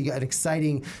really an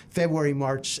exciting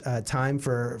February-March time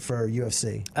for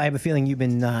UFC. I have a feeling you've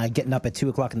been getting up at 2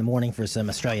 o'clock in the morning for some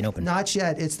Australian Open. Not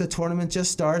yet. It's the tournament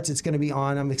just starts. It's going to be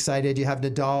on. I'm excited. You have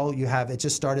Nadal. It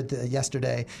just started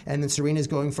yesterday. And then Serena's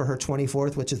going for her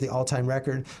 24th, which is the all-time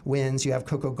record, wins. You have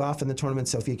Coco Gauff in the tournament,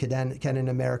 Sophia Kenin,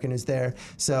 American, who's there.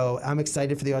 So I'm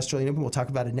excited for the Australian Open. We'll talk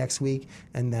about it next week.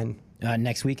 And then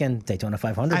next weekend, Daytona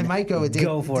 500. I might go.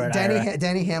 Go for it,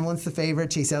 Danny Hamlin's the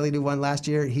favorite. Chase Elliott, who won last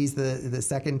year, he's the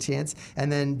second chance.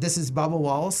 And then this is Bubba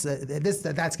Wallace.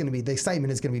 That's going to be, the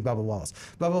excitement is going to be Bubba Wallace.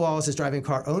 Bubba Wallace is driving a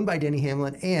car owned by Denny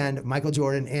Hamlin and Michael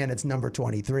Jordan, and it's number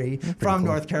 23 from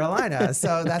North Carolina.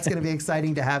 So that's going to be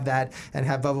exciting to have that and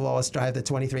have Bubba Wallace drive the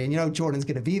 23. And Jordan's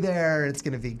going to be there. It's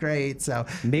going to be great. So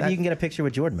maybe you can get a picture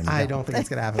with Jordan. I don't think it's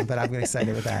going to happen, but I'm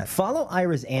excited with that. Follow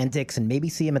Ira's antics and maybe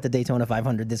see him at the Daytona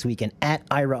 500 this weekend at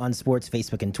Ira on Sports,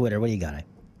 Facebook, and Twitter. What do you got?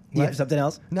 You have something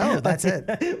else? No, that's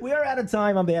it. We are out of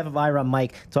time. On behalf of Ira,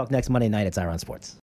 Mike. Talk next Monday night. It's Ira on Sports.